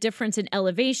to be a difference in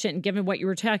elevation, given what you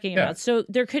were talking about. So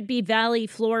there could be valley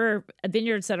floor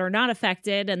vineyards that are not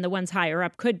affected, and the ones higher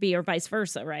up could be, or vice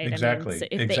versa, right? Exactly. I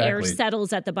mean, if the air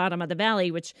settles at the bottom of the valley,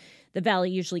 which the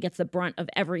valley usually gets the brunt of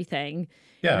everything,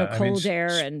 cold air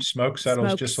and smoke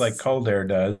settles just like cold air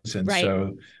does. And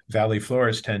so valley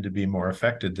floors tend to be more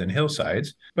affected than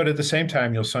hillsides. But at the same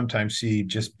time, you'll sometimes see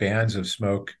just bands of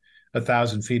smoke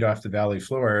 1,000 feet off the valley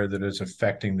floor that is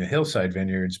affecting the hillside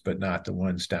vineyards, but not the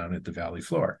ones down at the valley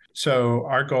floor. So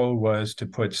our goal was to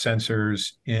put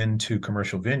sensors into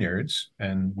commercial vineyards.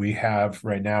 And we have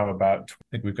right now I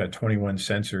think we've got 21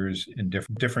 sensors in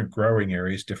different growing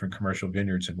areas, different commercial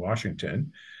vineyards in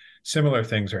Washington. Similar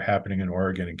things are happening in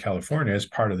Oregon and California as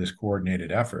part of this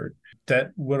coordinated effort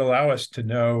that would allow us to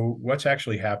know what's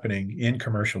actually happening in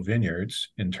commercial vineyards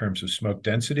in terms of smoke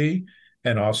density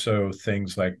and also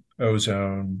things like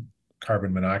ozone,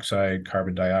 carbon monoxide,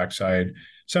 carbon dioxide,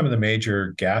 some of the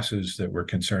major gases that we're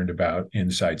concerned about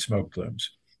inside smoke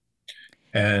plumes.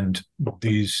 And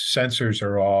these sensors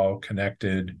are all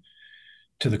connected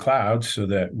to the cloud so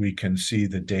that we can see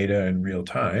the data in real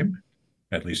time,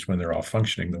 at least when they're all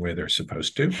functioning the way they're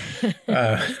supposed to.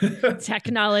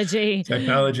 Technology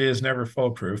is never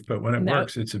foolproof, but when it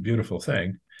works, it's a beautiful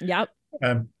thing. Yep.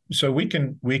 So we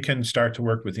can start to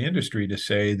work with the industry to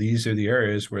say these are the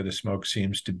areas where the smoke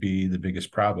seems to be the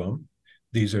biggest problem.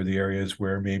 These are the areas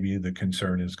where maybe the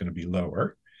concern is going to be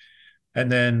lower. And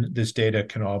then this data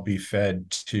can all be fed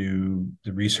to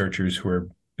the researchers who are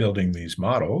building these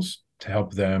models to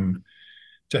help them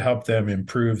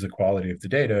improve the quality of the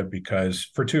data because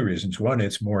for two reasons. One,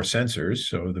 it's more sensors.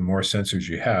 So the more sensors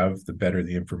you have, the better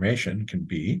the information can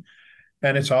be.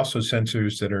 And it's also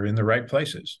sensors that are in the right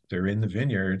places. They're in the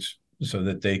vineyards so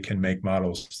that they can make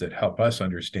models that help us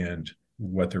understand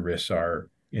what the risks are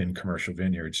in commercial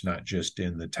vineyards, not just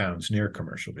in the towns near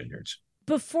commercial vineyards.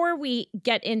 Before we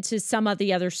get into some of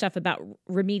the other stuff about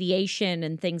remediation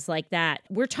and things like that,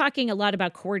 we're talking a lot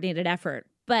about coordinated effort.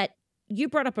 But you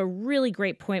brought up a really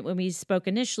great point when we spoke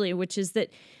initially, which is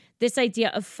that this idea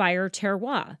of fire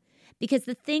terroir. Because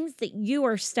the things that you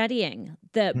are studying,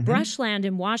 the brushland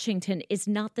in Washington is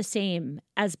not the same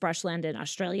as brushland in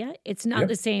Australia. It's not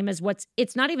the same as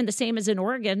it's not even the same as in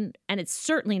Oregon, and it's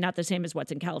certainly not the same as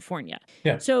what's in California.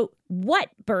 Yeah. So what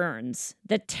burns,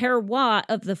 the terroir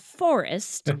of the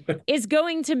forest, is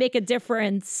going to make a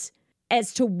difference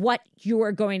as to what you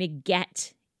are going to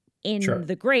get in Sure.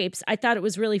 the grapes. I thought it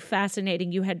was really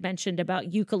fascinating. You had mentioned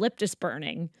about eucalyptus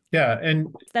burning. Yeah.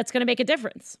 And That's going to make a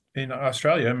difference. in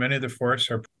Australia, many of the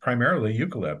forests are primarily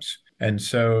eucalypts. And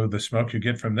so the smoke you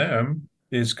get from them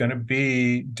is going to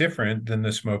be different than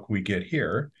the smoke we get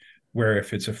here, where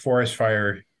if it's a forest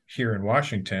fire here in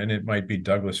Washington, it might be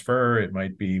Douglas fir, it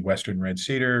might be Western red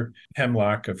cedar,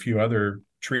 hemlock, a few other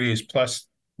trees, plus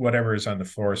whatever is on the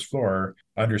forest floor,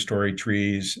 understory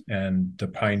trees and the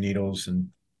pine needles and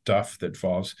duff that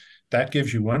falls. That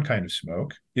gives you one kind of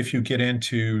smoke. If you get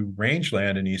into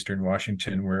rangeland in eastern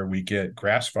Washington, where we get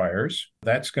grass fires,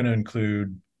 that's going to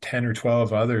include 10 or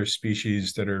 12 other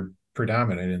species that are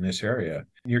predominant in this area.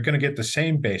 You're going to get the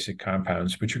same basic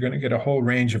compounds, but you're going to get a whole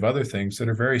range of other things that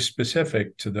are very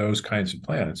specific to those kinds of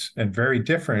plants and very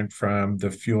different from the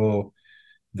fuel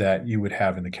that you would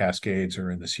have in the Cascades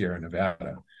or in the Sierra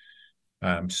Nevada.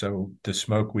 So the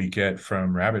smoke we get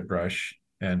from rabbit brush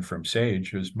and from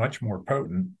sage is much more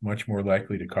potent, much more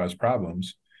likely to cause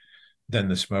problems than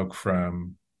the smoke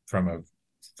from a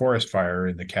forest fire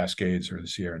in the Cascades or the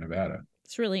Sierra Nevada.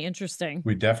 It's really interesting.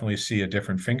 We definitely see a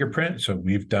different fingerprint. So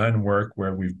we've done work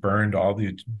where we've burned all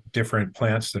the different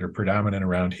plants that are predominant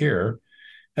around here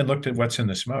and looked at what's in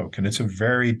the smoke. And it's a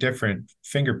very different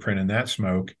fingerprint in that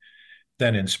smoke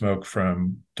than in smoke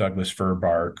from Douglas fir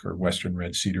bark or Western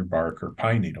red cedar bark or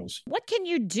pine needles. What can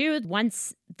you do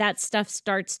once that stuff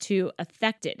starts to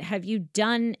affect it? Have you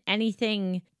done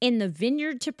anything in the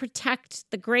vineyard to protect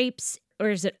the grapes, or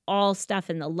is it all stuff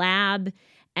in the lab?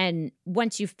 And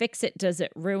once you fix it, does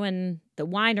it ruin the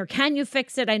wine, or can you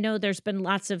fix it? I know there's been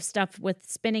lots of stuff with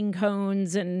spinning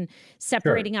cones and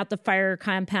separating out the fire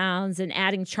compounds and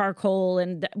adding charcoal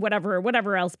and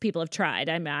whatever else people have tried.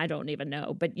 I mean, I don't even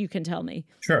know, but you can tell me.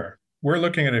 Sure. We're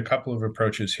looking at a couple of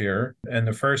approaches here. And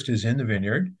the first is in the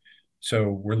vineyard.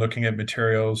 So we're looking at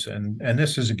materials, and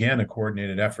this is, again, a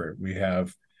coordinated effort. We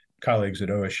have colleagues at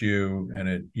OSU and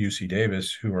at UC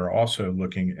Davis who are also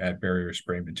looking at barrier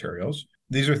spray materials.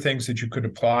 These are things that you could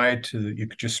apply you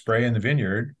could just spray in the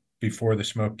vineyard before the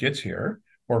smoke gets here,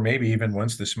 or maybe even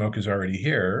once the smoke is already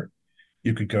here,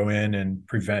 you could go in and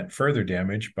prevent further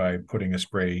damage by putting a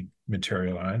spray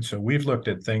material on. So we've looked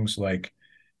at things like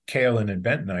kaolin and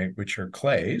bentonite, which are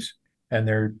clays, and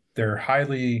they're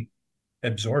highly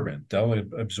absorbent. They'll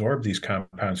absorb these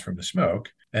compounds from the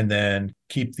smoke and then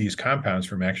keep these compounds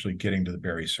from actually getting to the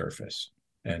berry surface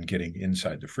and getting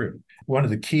inside the fruit. One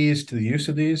of the keys to the use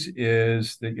of these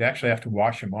is that you actually have to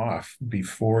wash them off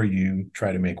before you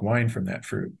try to make wine from that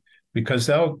fruit, because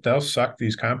they'll suck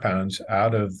these compounds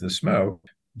out of the smoke.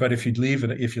 But if you leave the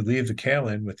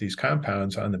kaolin with these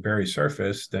compounds on the berry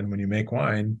surface, then when you make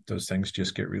wine, those things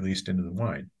just get released into the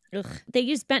wine. Ugh. They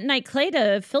use bentonite clay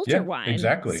to filter wine.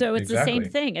 Exactly. So it's the same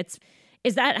thing.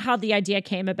 Is that how the idea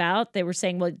came about? They were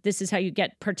saying, well, this is how you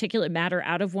get particulate matter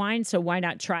out of wine, so why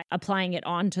not try applying it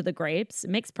onto the grapes?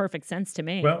 It makes perfect sense to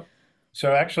me. Well,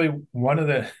 so actually one of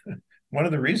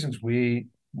the reasons we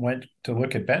went to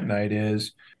look at bentonite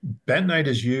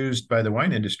is used by the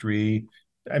wine industry.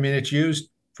 I mean, it's used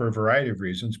for a variety of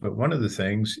reasons, but one of the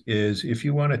things is if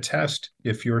you want to test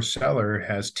if your cellar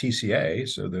has TCA,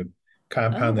 so the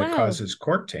compound that causes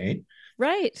cork taint,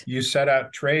 right? You set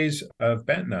out trays of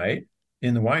bentonite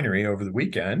in the winery over the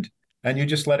weekend, and you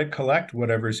just let it collect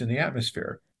whatever's in the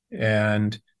atmosphere.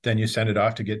 And then you send it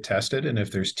off to get tested. And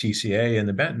if there's TCA in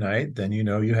the bentonite, then you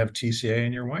know you have TCA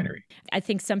in your winery. I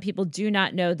think some people do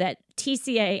not know that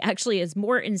TCA actually is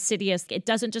more insidious. It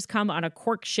doesn't just come on a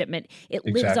cork shipment. It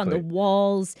lives on the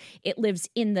walls. It lives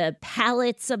in the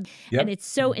pallets and it's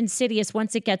so insidious.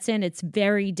 Once it gets in, it's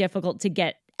very difficult to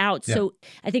get out. Yeah. So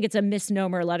I think it's a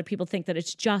misnomer. A lot of people think that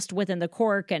it's just within the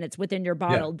cork and it's within your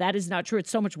bottle. Yeah. That is not true. It's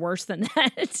so much worse than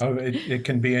that. Oh, it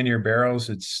can be in your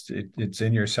barrels. It's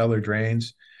in your cellar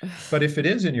drains. But if it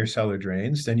is in your cellar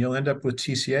drains, then you'll end up with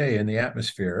TCA in the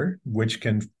atmosphere, which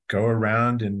can go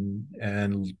around and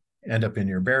end up in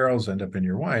your barrels, end up in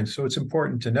your wine. So it's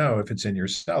important to know if it's in your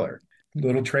cellar.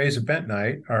 Little trays of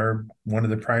bentonite are one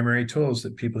of the primary tools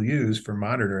that people use for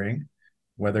monitoring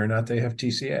whether or not they have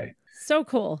TCA. So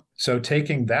cool. So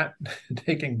taking that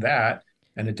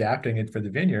and adapting it for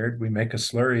the vineyard, we make a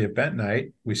slurry of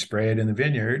bentonite, we spray it in the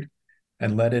vineyard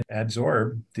and let it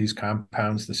absorb these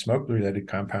compounds, the smoke-related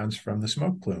compounds from the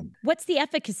smoke plume. What's the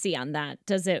efficacy on that?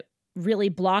 Does it really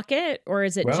block it, or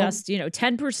is it just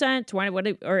 10%,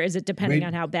 20, or is it depending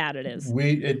on how bad it is?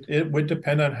 It would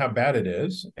depend on how bad it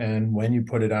is and when you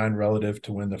put it on relative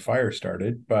to when the fire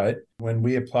started. But when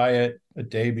we apply it a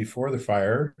day before the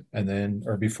fire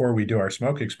or before we do our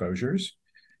smoke exposures,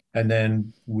 and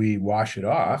then we wash it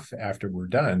off after we're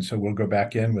done. So we'll go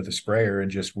back in with a sprayer and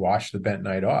just wash the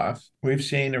bentonite off. We've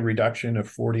seen a reduction of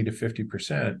 40 to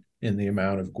 50% in the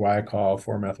amount of guaiacol,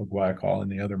 4-methyl guaiacol,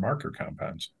 and the other marker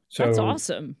compounds. So that's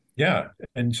awesome. Yeah,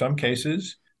 in some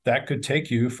cases, that could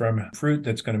take you from fruit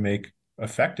that's going to make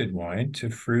affected wine to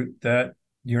fruit that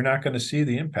you're not going to see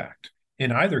the impact.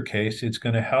 In either case, it's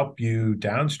going to help you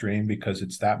downstream because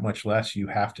it's that much less you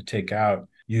have to take out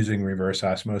using reverse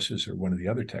osmosis or one of the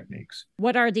other techniques.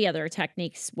 What are the other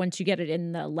techniques once you get it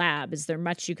in the lab? Is there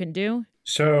much you can do?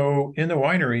 So in the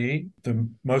winery, the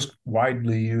most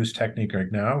widely used technique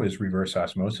right now is reverse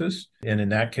osmosis. And in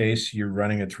that case, you're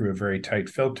running it through a very tight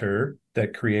filter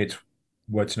that creates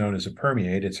what's known as a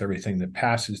permeate. It's everything that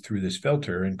passes through this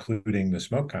filter, including the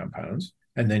smoke compounds.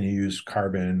 And then you use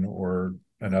carbon or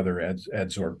another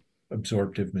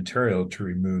absorptive material to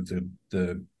remove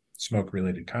the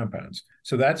smoke-related compounds.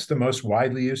 So that's the most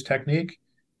widely used technique.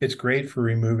 It's great for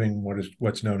removing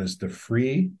what's known as the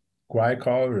free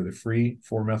guaiacol or the free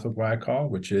 4-methyl guaiacol,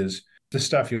 which is the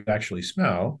stuff you actually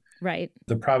smell. Right.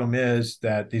 The problem is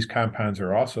that these compounds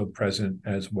are also present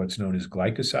as what's known as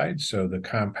glycosides, so the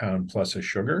compound plus a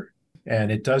sugar,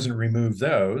 and it doesn't remove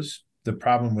those. The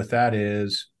problem with that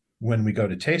is when we go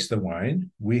to taste the wine,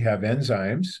 we have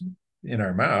enzymes in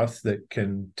our mouth that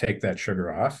can take that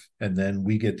sugar off, and then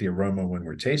we get the aroma when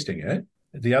we're tasting it.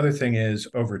 The other thing is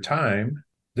over time,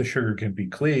 the sugar can be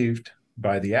cleaved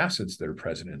by the acids that are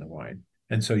present in the wine.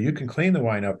 And so you can clean the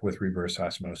wine up with reverse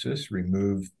osmosis,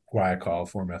 remove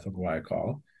guaiacol, 4-methyl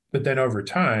guaiacol, but then over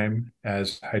time,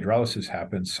 as hydrolysis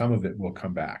happens, some of it will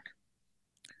come back.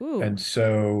 Ooh. And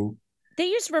so they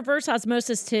use reverse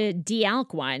osmosis to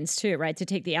de-alk wines too, right? To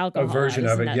take the alcohol. A version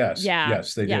out, of it, that, yes. Yeah.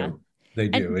 Yes, they do. They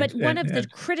do. But one of the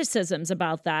criticisms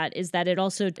about that is that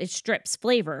it strips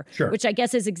flavor, sure. which I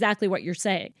guess is exactly what you're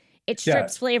saying. It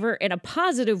strips flavor in a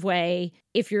positive way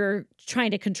if you're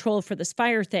trying to control for this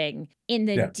fire thing. In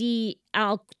the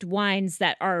de-alked wines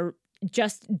that are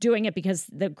just doing it because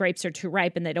the grapes are too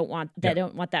ripe and they don't want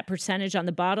that percentage on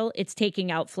the bottle, it's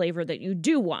taking out flavor that you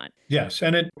do want. Yes,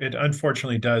 and it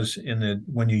unfortunately does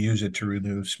when you use it to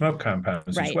remove smoke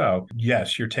compounds as well.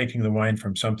 Yes, you're taking the wine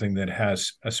from something that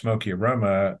has a smoky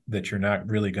aroma that you're not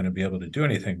really going to be able to do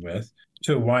anything with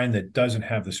to a wine that doesn't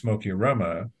have the smoky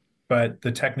aroma. But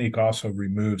the technique also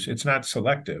removes, it's not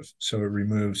selective, so it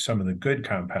removes some of the good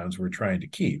compounds we're trying to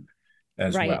keep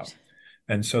as well.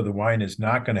 And so the wine is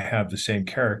not going to have the same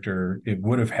character it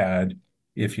would have had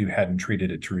if you hadn't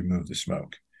treated it to remove the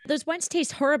smoke. Those wines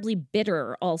taste horribly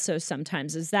bitter also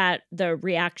sometimes. Is that the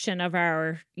reaction of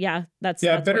our, that's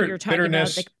what you're talking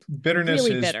bitterness, about? Bitterness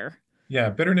really is bitter. Yeah,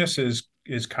 bitterness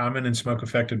is common in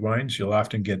smoke-affected wines. You'll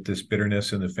often get this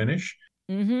bitterness in the finish.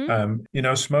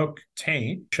 Mm-hmm. Smoke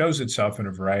taint shows itself in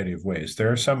a variety of ways.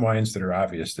 There are some wines that are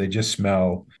obvious. They just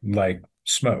smell like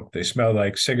smoke. They smell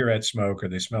like cigarette smoke or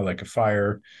they smell like a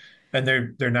fire, and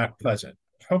they're not pleasant.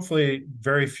 Hopefully,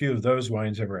 very few of those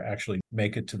wines ever actually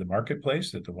make it to the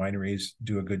marketplace, that the wineries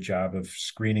do a good job of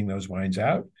screening those wines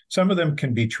out. Some of them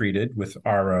can be treated with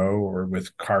RO or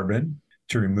with carbon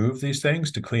to remove these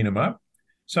things, to clean them up.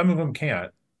 Some of them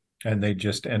can't, and they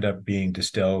just end up being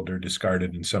distilled or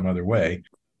discarded in some other way.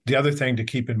 The other thing to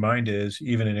keep in mind is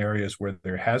even in areas where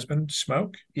there has been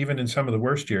smoke, even in some of the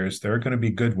worst years, there are going to be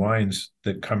good wines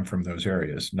that come from those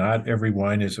areas. Not every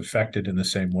wine is affected in the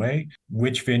same way.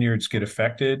 Which vineyards get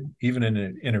affected? Even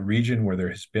in a region where there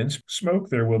has been smoke,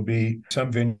 there will be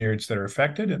some vineyards that are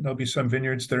affected, and there'll be some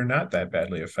vineyards that are not that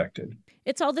badly affected.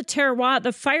 It's all the terroir,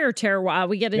 the fire terroir.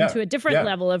 We get into a different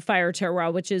level of fire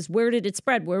terroir, which is where did it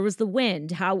spread? Where was the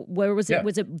wind? Where was it?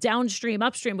 Was it downstream,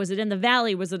 upstream? Was it in the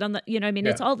valley? Was it on the,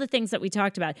 it's all the things that we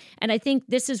talked about. And I think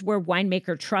this is where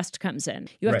winemaker trust comes in.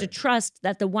 You have to trust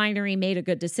that the winery made a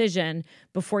good decision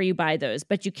before you buy those,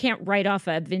 but you can't write off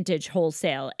a vintage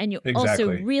wholesale. And you also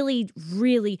really,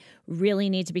 really, really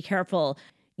need to be careful.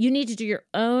 You need to do your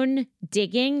own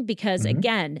digging because,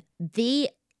 again, the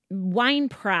wine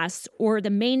press or the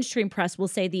mainstream press will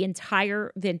say the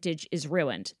entire vintage is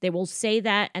ruined. They will say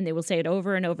that, and they will say it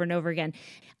over and over and over again.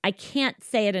 I can't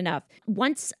say it enough.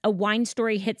 Once a wine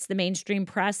story hits the mainstream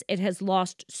press, it has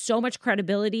lost so much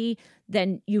credibility.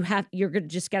 Then you're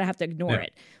just gonna have to ignore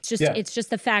it. It's just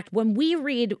the fact. When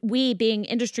we being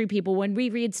industry people, when we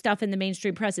read stuff in the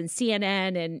mainstream press and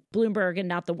CNN and Bloomberg, and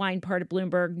not the wine part of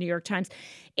Bloomberg, New York Times,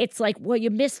 it's like, well, you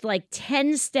missed like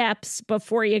 10 steps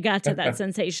before you got to that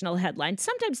sensational headline.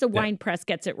 Sometimes the wine press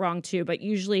gets it wrong too, but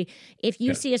usually if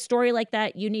you see a story like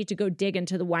that, you need to go dig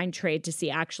into the wine trade to see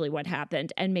actually what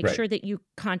happened and make sure that you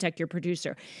contact your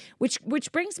producer. Which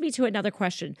brings me to another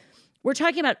question. We're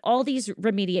talking about all these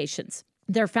remediations.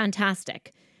 They're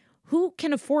fantastic. Who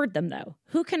can afford them, though?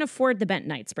 Who can afford the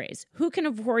bentonite sprays? Who can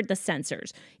afford the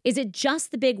sensors? Is it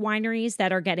just the big wineries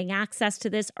that are getting access to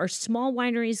this? Are small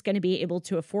wineries going to be able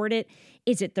to afford it?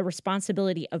 Is it the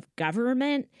responsibility of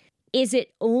government? Is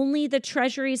it only the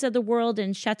treasuries of the world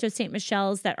and Chateau Ste.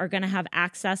 Michelle's that are going to have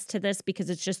access to this because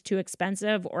it's just too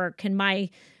expensive? Or can my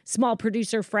small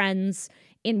producer friends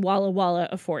in Walla Walla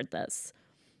afford this?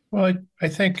 Well, I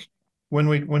think when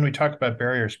we talk about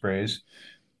barrier sprays,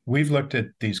 we've looked at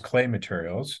these clay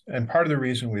materials, and part of the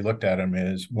reason we looked at them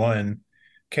is, one,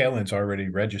 kaolin's already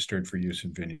registered for use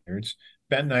in vineyards.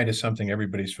 Bentonite is something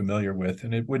everybody's familiar with,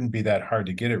 and it wouldn't be that hard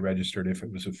to get it registered if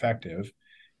it was effective.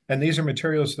 And these are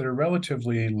materials that are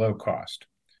relatively low cost.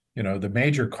 The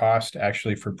major cost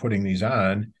actually for putting these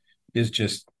on is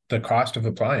just the cost of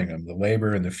applying them, the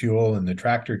labor and the fuel and the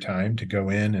tractor time to go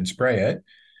in and spray it.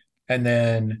 And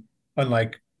then,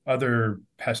 unlike other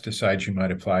pesticides you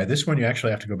might apply, this one you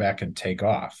actually have to go back and take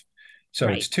off. So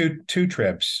Right. it's two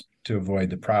trips to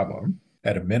avoid the problem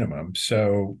at a minimum.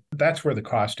 So that's where the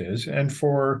cost is. And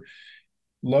for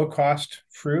low cost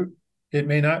fruit, it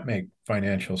may not make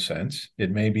financial sense.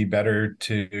 It may be better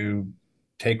to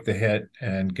take the hit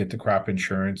and get the crop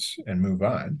insurance and move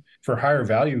on. For higher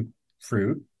value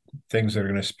fruit, things that are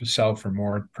going to sell for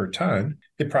more per ton,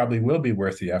 it probably will be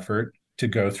worth the effort to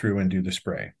go through and do the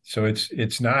spray. So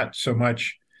it's not so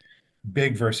much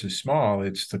big versus small,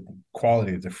 it's the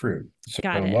quality of the fruit. So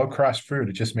low cost fruit,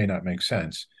 it just may not make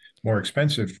sense. More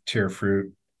expensive tier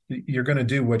fruit, you're going to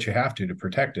do what you have to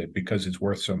protect it because it's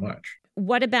worth so much.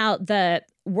 What about the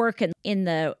work in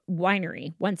the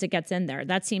winery once it gets in there?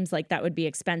 That seems like that would be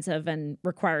expensive and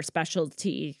require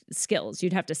specialty skills.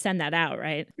 You'd have to send that out,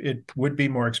 right? It would be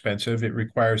more expensive. It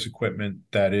requires equipment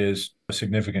that is a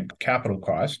significant capital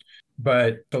cost.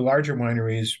 But the larger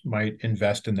wineries might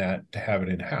invest in that to have it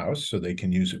in-house so they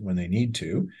can use it when they need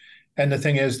to. And the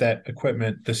thing is that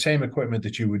equipment, the same equipment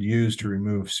that you would use to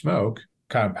remove smoke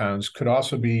compounds, could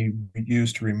also be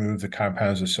used to remove the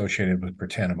compounds associated with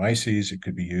Brettanomyces. It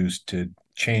could be used to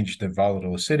change the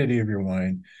volatile acidity of your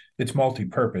wine. It's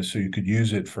multi-purpose, so you could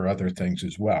use it for other things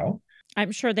as well.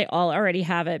 I'm sure they all already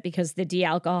have it because the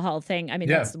de-alcohol thing,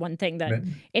 that's the one thing that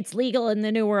it's legal in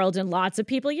the New World and lots of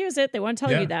people use it. They won't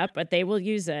tell you that, but they will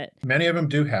use it. Many of them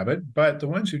do have it, but the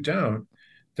ones who don't,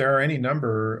 there are any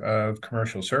number of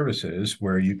commercial services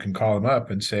where you can call them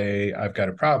up and say, I've got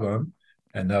a problem,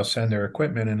 and they'll send their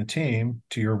equipment and a team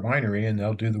to your winery and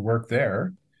they'll do the work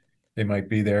there. They might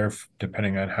be there,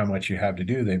 depending on how much you have to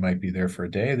do, they might be there for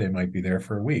a day, they might be there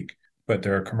for a week. But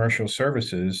there are commercial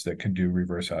services that can do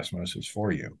reverse osmosis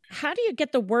for you. How do you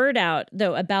get the word out,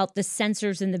 though, about the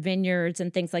sensors in the vineyards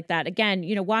and things like that? Again,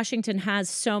 Washington has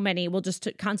so many, we'll just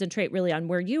concentrate really on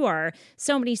where you are,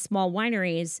 so many small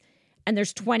wineries, and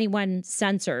there's 21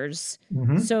 sensors.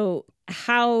 Mm-hmm. So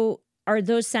how are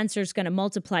those sensors going to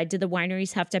multiply? Do the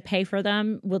wineries have to pay for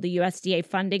them? Will the USDA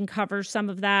funding cover some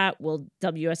of that? Will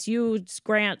WSU's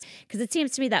grants? Because it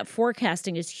seems to me that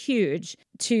forecasting is huge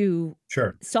to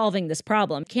solving this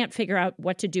problem. Can't figure out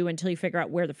what to do until you figure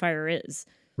out where the fire is.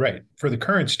 Right. For the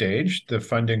current stage, the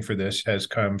funding for this has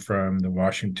come from the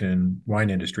Washington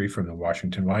wine industry, from the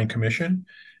Washington Wine Commission,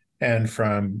 and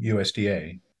from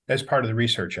USDA as part of the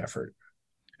research effort.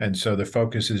 And so the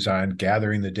focus is on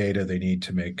gathering the data they need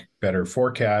to make better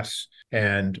forecasts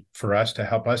and for us to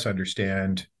help us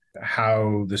understand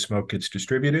how the smoke gets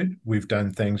distributed. We've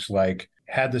done things like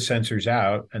had the sensors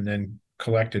out and then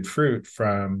collected fruit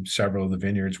from several of the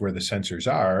vineyards where the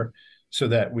sensors are so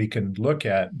that we can look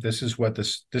at this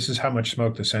is how much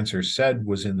smoke the sensor said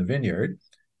was in the vineyard.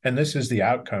 And this is the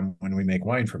outcome when we make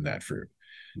wine from that fruit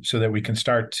so that we can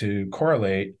start to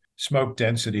correlate smoke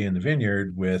density in the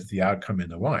vineyard with the outcome in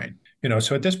the wine.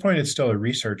 So at this point, it's still a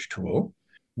research tool.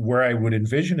 Where I would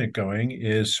envision it going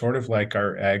is sort of like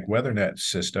our ag WeatherNet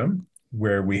system,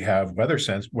 where we have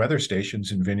weather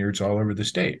stations in vineyards all over the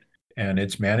state. And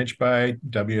it's managed by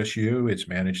WSU, it's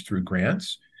managed through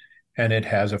grants, and it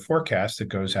has a forecast that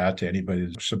goes out to anybody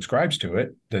that subscribes to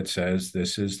it that says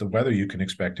this is the weather you can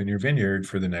expect in your vineyard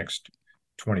for the next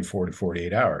 24 to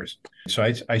 48 hours. So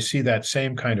I see that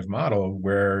same kind of model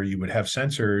where you would have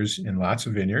sensors in lots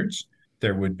of vineyards.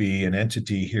 There would be an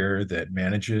entity here that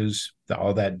manages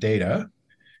all that data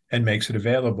and makes it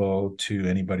available to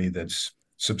anybody that's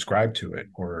subscribed to it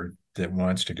or that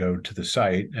wants to go to the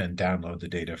site and download the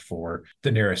data for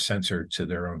the nearest sensor to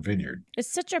their own vineyard.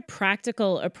 It's such a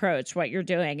practical approach, what you're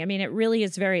doing. I mean, it really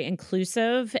is very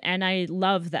inclusive, and I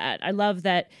love that. I love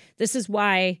that this is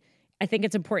why I think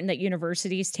it's important that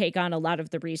universities take on a lot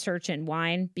of the research in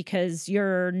wine because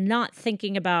you're not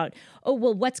thinking about, oh,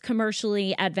 well, what's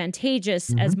commercially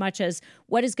advantageous as much as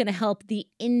what is going to help the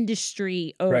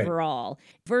industry overall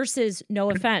versus, no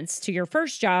offense to your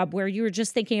first job where you were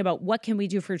just thinking about what can we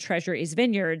do for Treasury's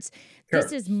Vineyards. Sure.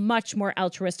 This is much more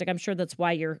altruistic. I'm sure that's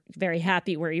why you're very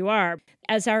happy where you are.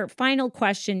 As our final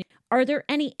question, are there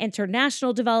any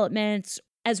international developments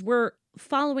as we're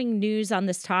following news on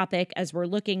this topic, as we're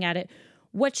looking at it?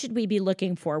 What should we be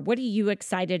looking for? What are you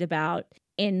excited about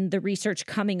in the research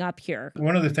coming up here?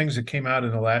 One of the things that came out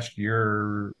in the last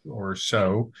year or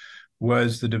so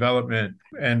was the development,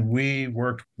 and we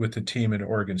worked with the team at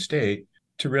Oregon State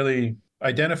to really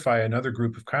identify another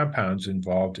group of compounds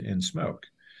involved in smoke.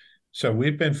 So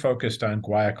we've been focused on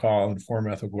guaiacol and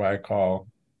 4-methyl-guaiacol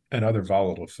and other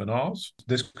volatile phenols.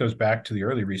 This goes back to the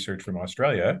early research from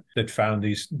Australia that found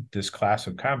this class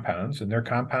of compounds, and they're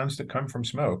compounds that come from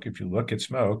smoke. If you look at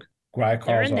smoke,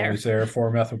 guaiacol is always there,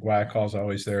 4-methyl-guaiacol is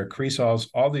always there, cresols,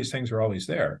 all these things are always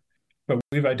there. But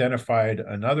we've identified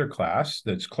another class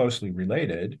that's closely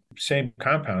related, same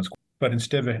compounds, but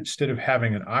instead of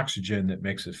having an oxygen that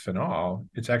makes it phenol,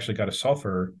 it's actually got a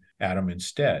sulfur atom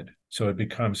instead. So it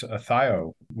becomes a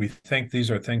thio. We think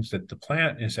these are things that the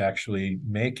plant is actually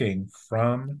making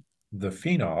from the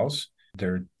phenols.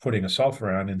 They're putting a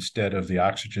sulfur on instead of the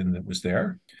oxygen that was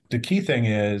there. The key thing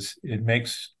is it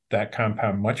makes that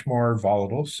compound much more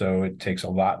volatile, so it takes a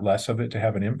lot less of it to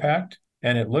have an impact.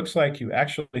 And it looks like you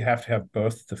actually have to have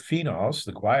both the phenols,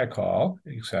 the guaiacol,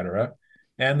 et cetera,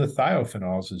 and the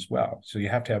thiophenols as well. So you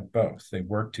have to have both. They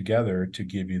work together to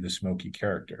give you the smoky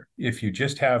character. If you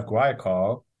just have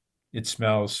guaiacol, it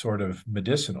smells sort of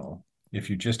medicinal. If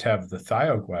you just have the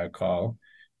thioguaiacol,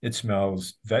 it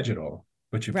smells vegetal.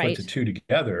 But you put the two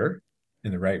together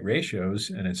in the right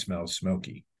ratios and it smells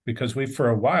smoky. Because we, for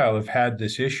a while, have had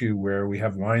this issue where we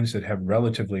have wines that have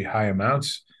relatively high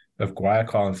amounts of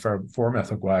guaiacol and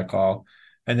 4-methyl-guaiacol,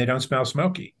 and they don't smell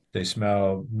smoky. They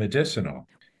smell medicinal.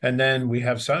 And then we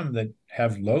have some that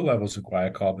have low levels of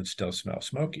guaiacol but still smell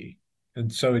smoky.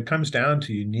 And so it comes down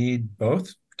to you need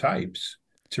both types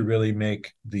to really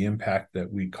make the impact that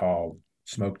we call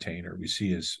smoke taint, or we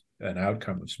see as an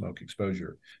outcome of smoke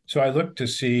exposure. So I look to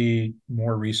see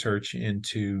more research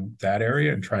into that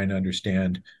area and trying to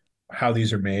understand how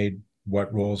these are made,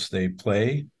 what roles they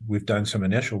play. We've done some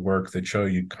initial work that show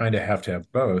you kind of have to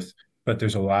have both, but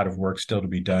there's a lot of work still to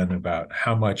be done about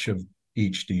how much of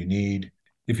each do you need.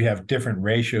 If you have different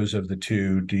ratios of the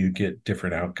two, do you get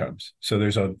different outcomes? So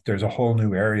there's a whole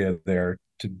new area there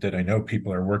that I know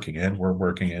people are working in, we're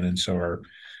working in, and so are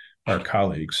our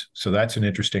colleagues. So that's an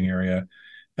interesting area.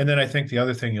 And then I think the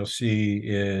other thing you'll see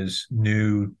is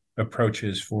new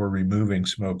approaches for removing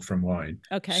smoke from wine.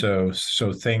 Okay. So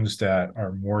things that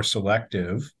are more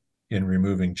selective in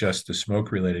removing just the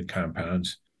smoke-related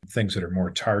compounds, things that are more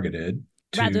targeted.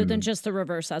 Rather than just the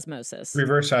reverse osmosis.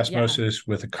 Reverse osmosis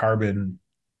with a carbon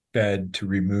bed to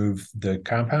remove the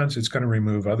compounds, it's going to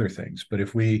remove other things. But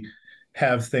if we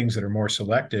have things that are more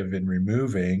selective in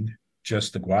removing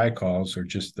just the guaiacols or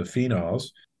just the phenols,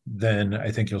 then I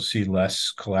think you'll see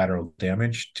less collateral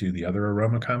damage to the other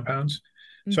aroma compounds.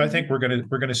 Mm-hmm. So I think we're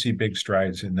going to see big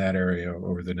strides in that area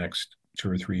over the next 2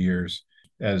 or 3 years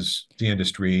as the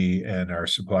industry and our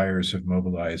suppliers have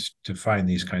mobilized to find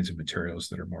these kinds of materials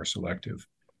that are more selective.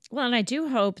 Well, and I do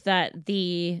hope that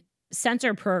the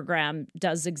Center program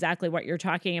does exactly what you're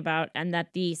talking about, and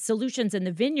that the solutions in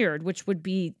the vineyard, which would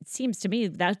be, seems to me,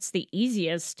 that's the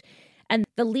easiest and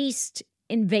the least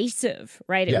invasive,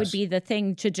 right? It would be the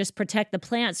thing to just protect the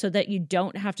plant so that you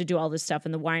don't have to do all this stuff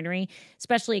in the winery,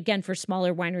 especially, again, for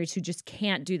smaller wineries who just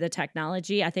can't do the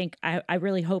technology. I think I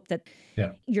really hope that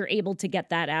you're able to get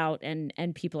that out and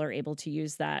people are able to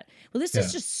use that. Well, this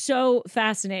is just so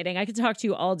fascinating. I could talk to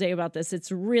you all day about this.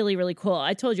 It's really, really cool.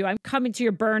 I told you I'm coming to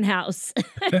your burn house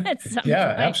at some point.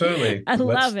 Absolutely. I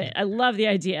love it. I love the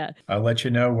idea. I'll let you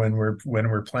know when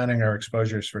we're planning our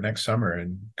exposures for next summer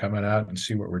and coming out and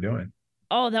see what we're doing.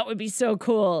 Oh, that would be so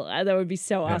cool. That would be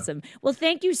so awesome. Well,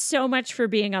 thank you so much for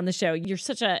being on the show. You're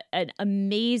such an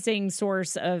amazing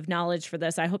source of knowledge for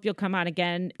this. I hope you'll come on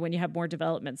again when you have more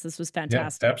developments. This was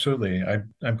fantastic. Yeah, absolutely.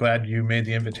 I'm glad you made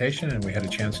the invitation and we had a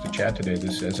chance to chat today.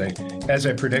 This, as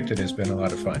I predicted, has been a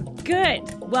lot of fun.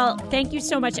 Good. Well, thank you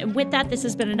so much. And with that, this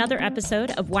has been another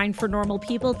episode of Wine for Normal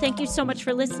People. Thank you so much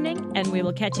for listening, and we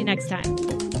will catch you next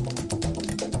time.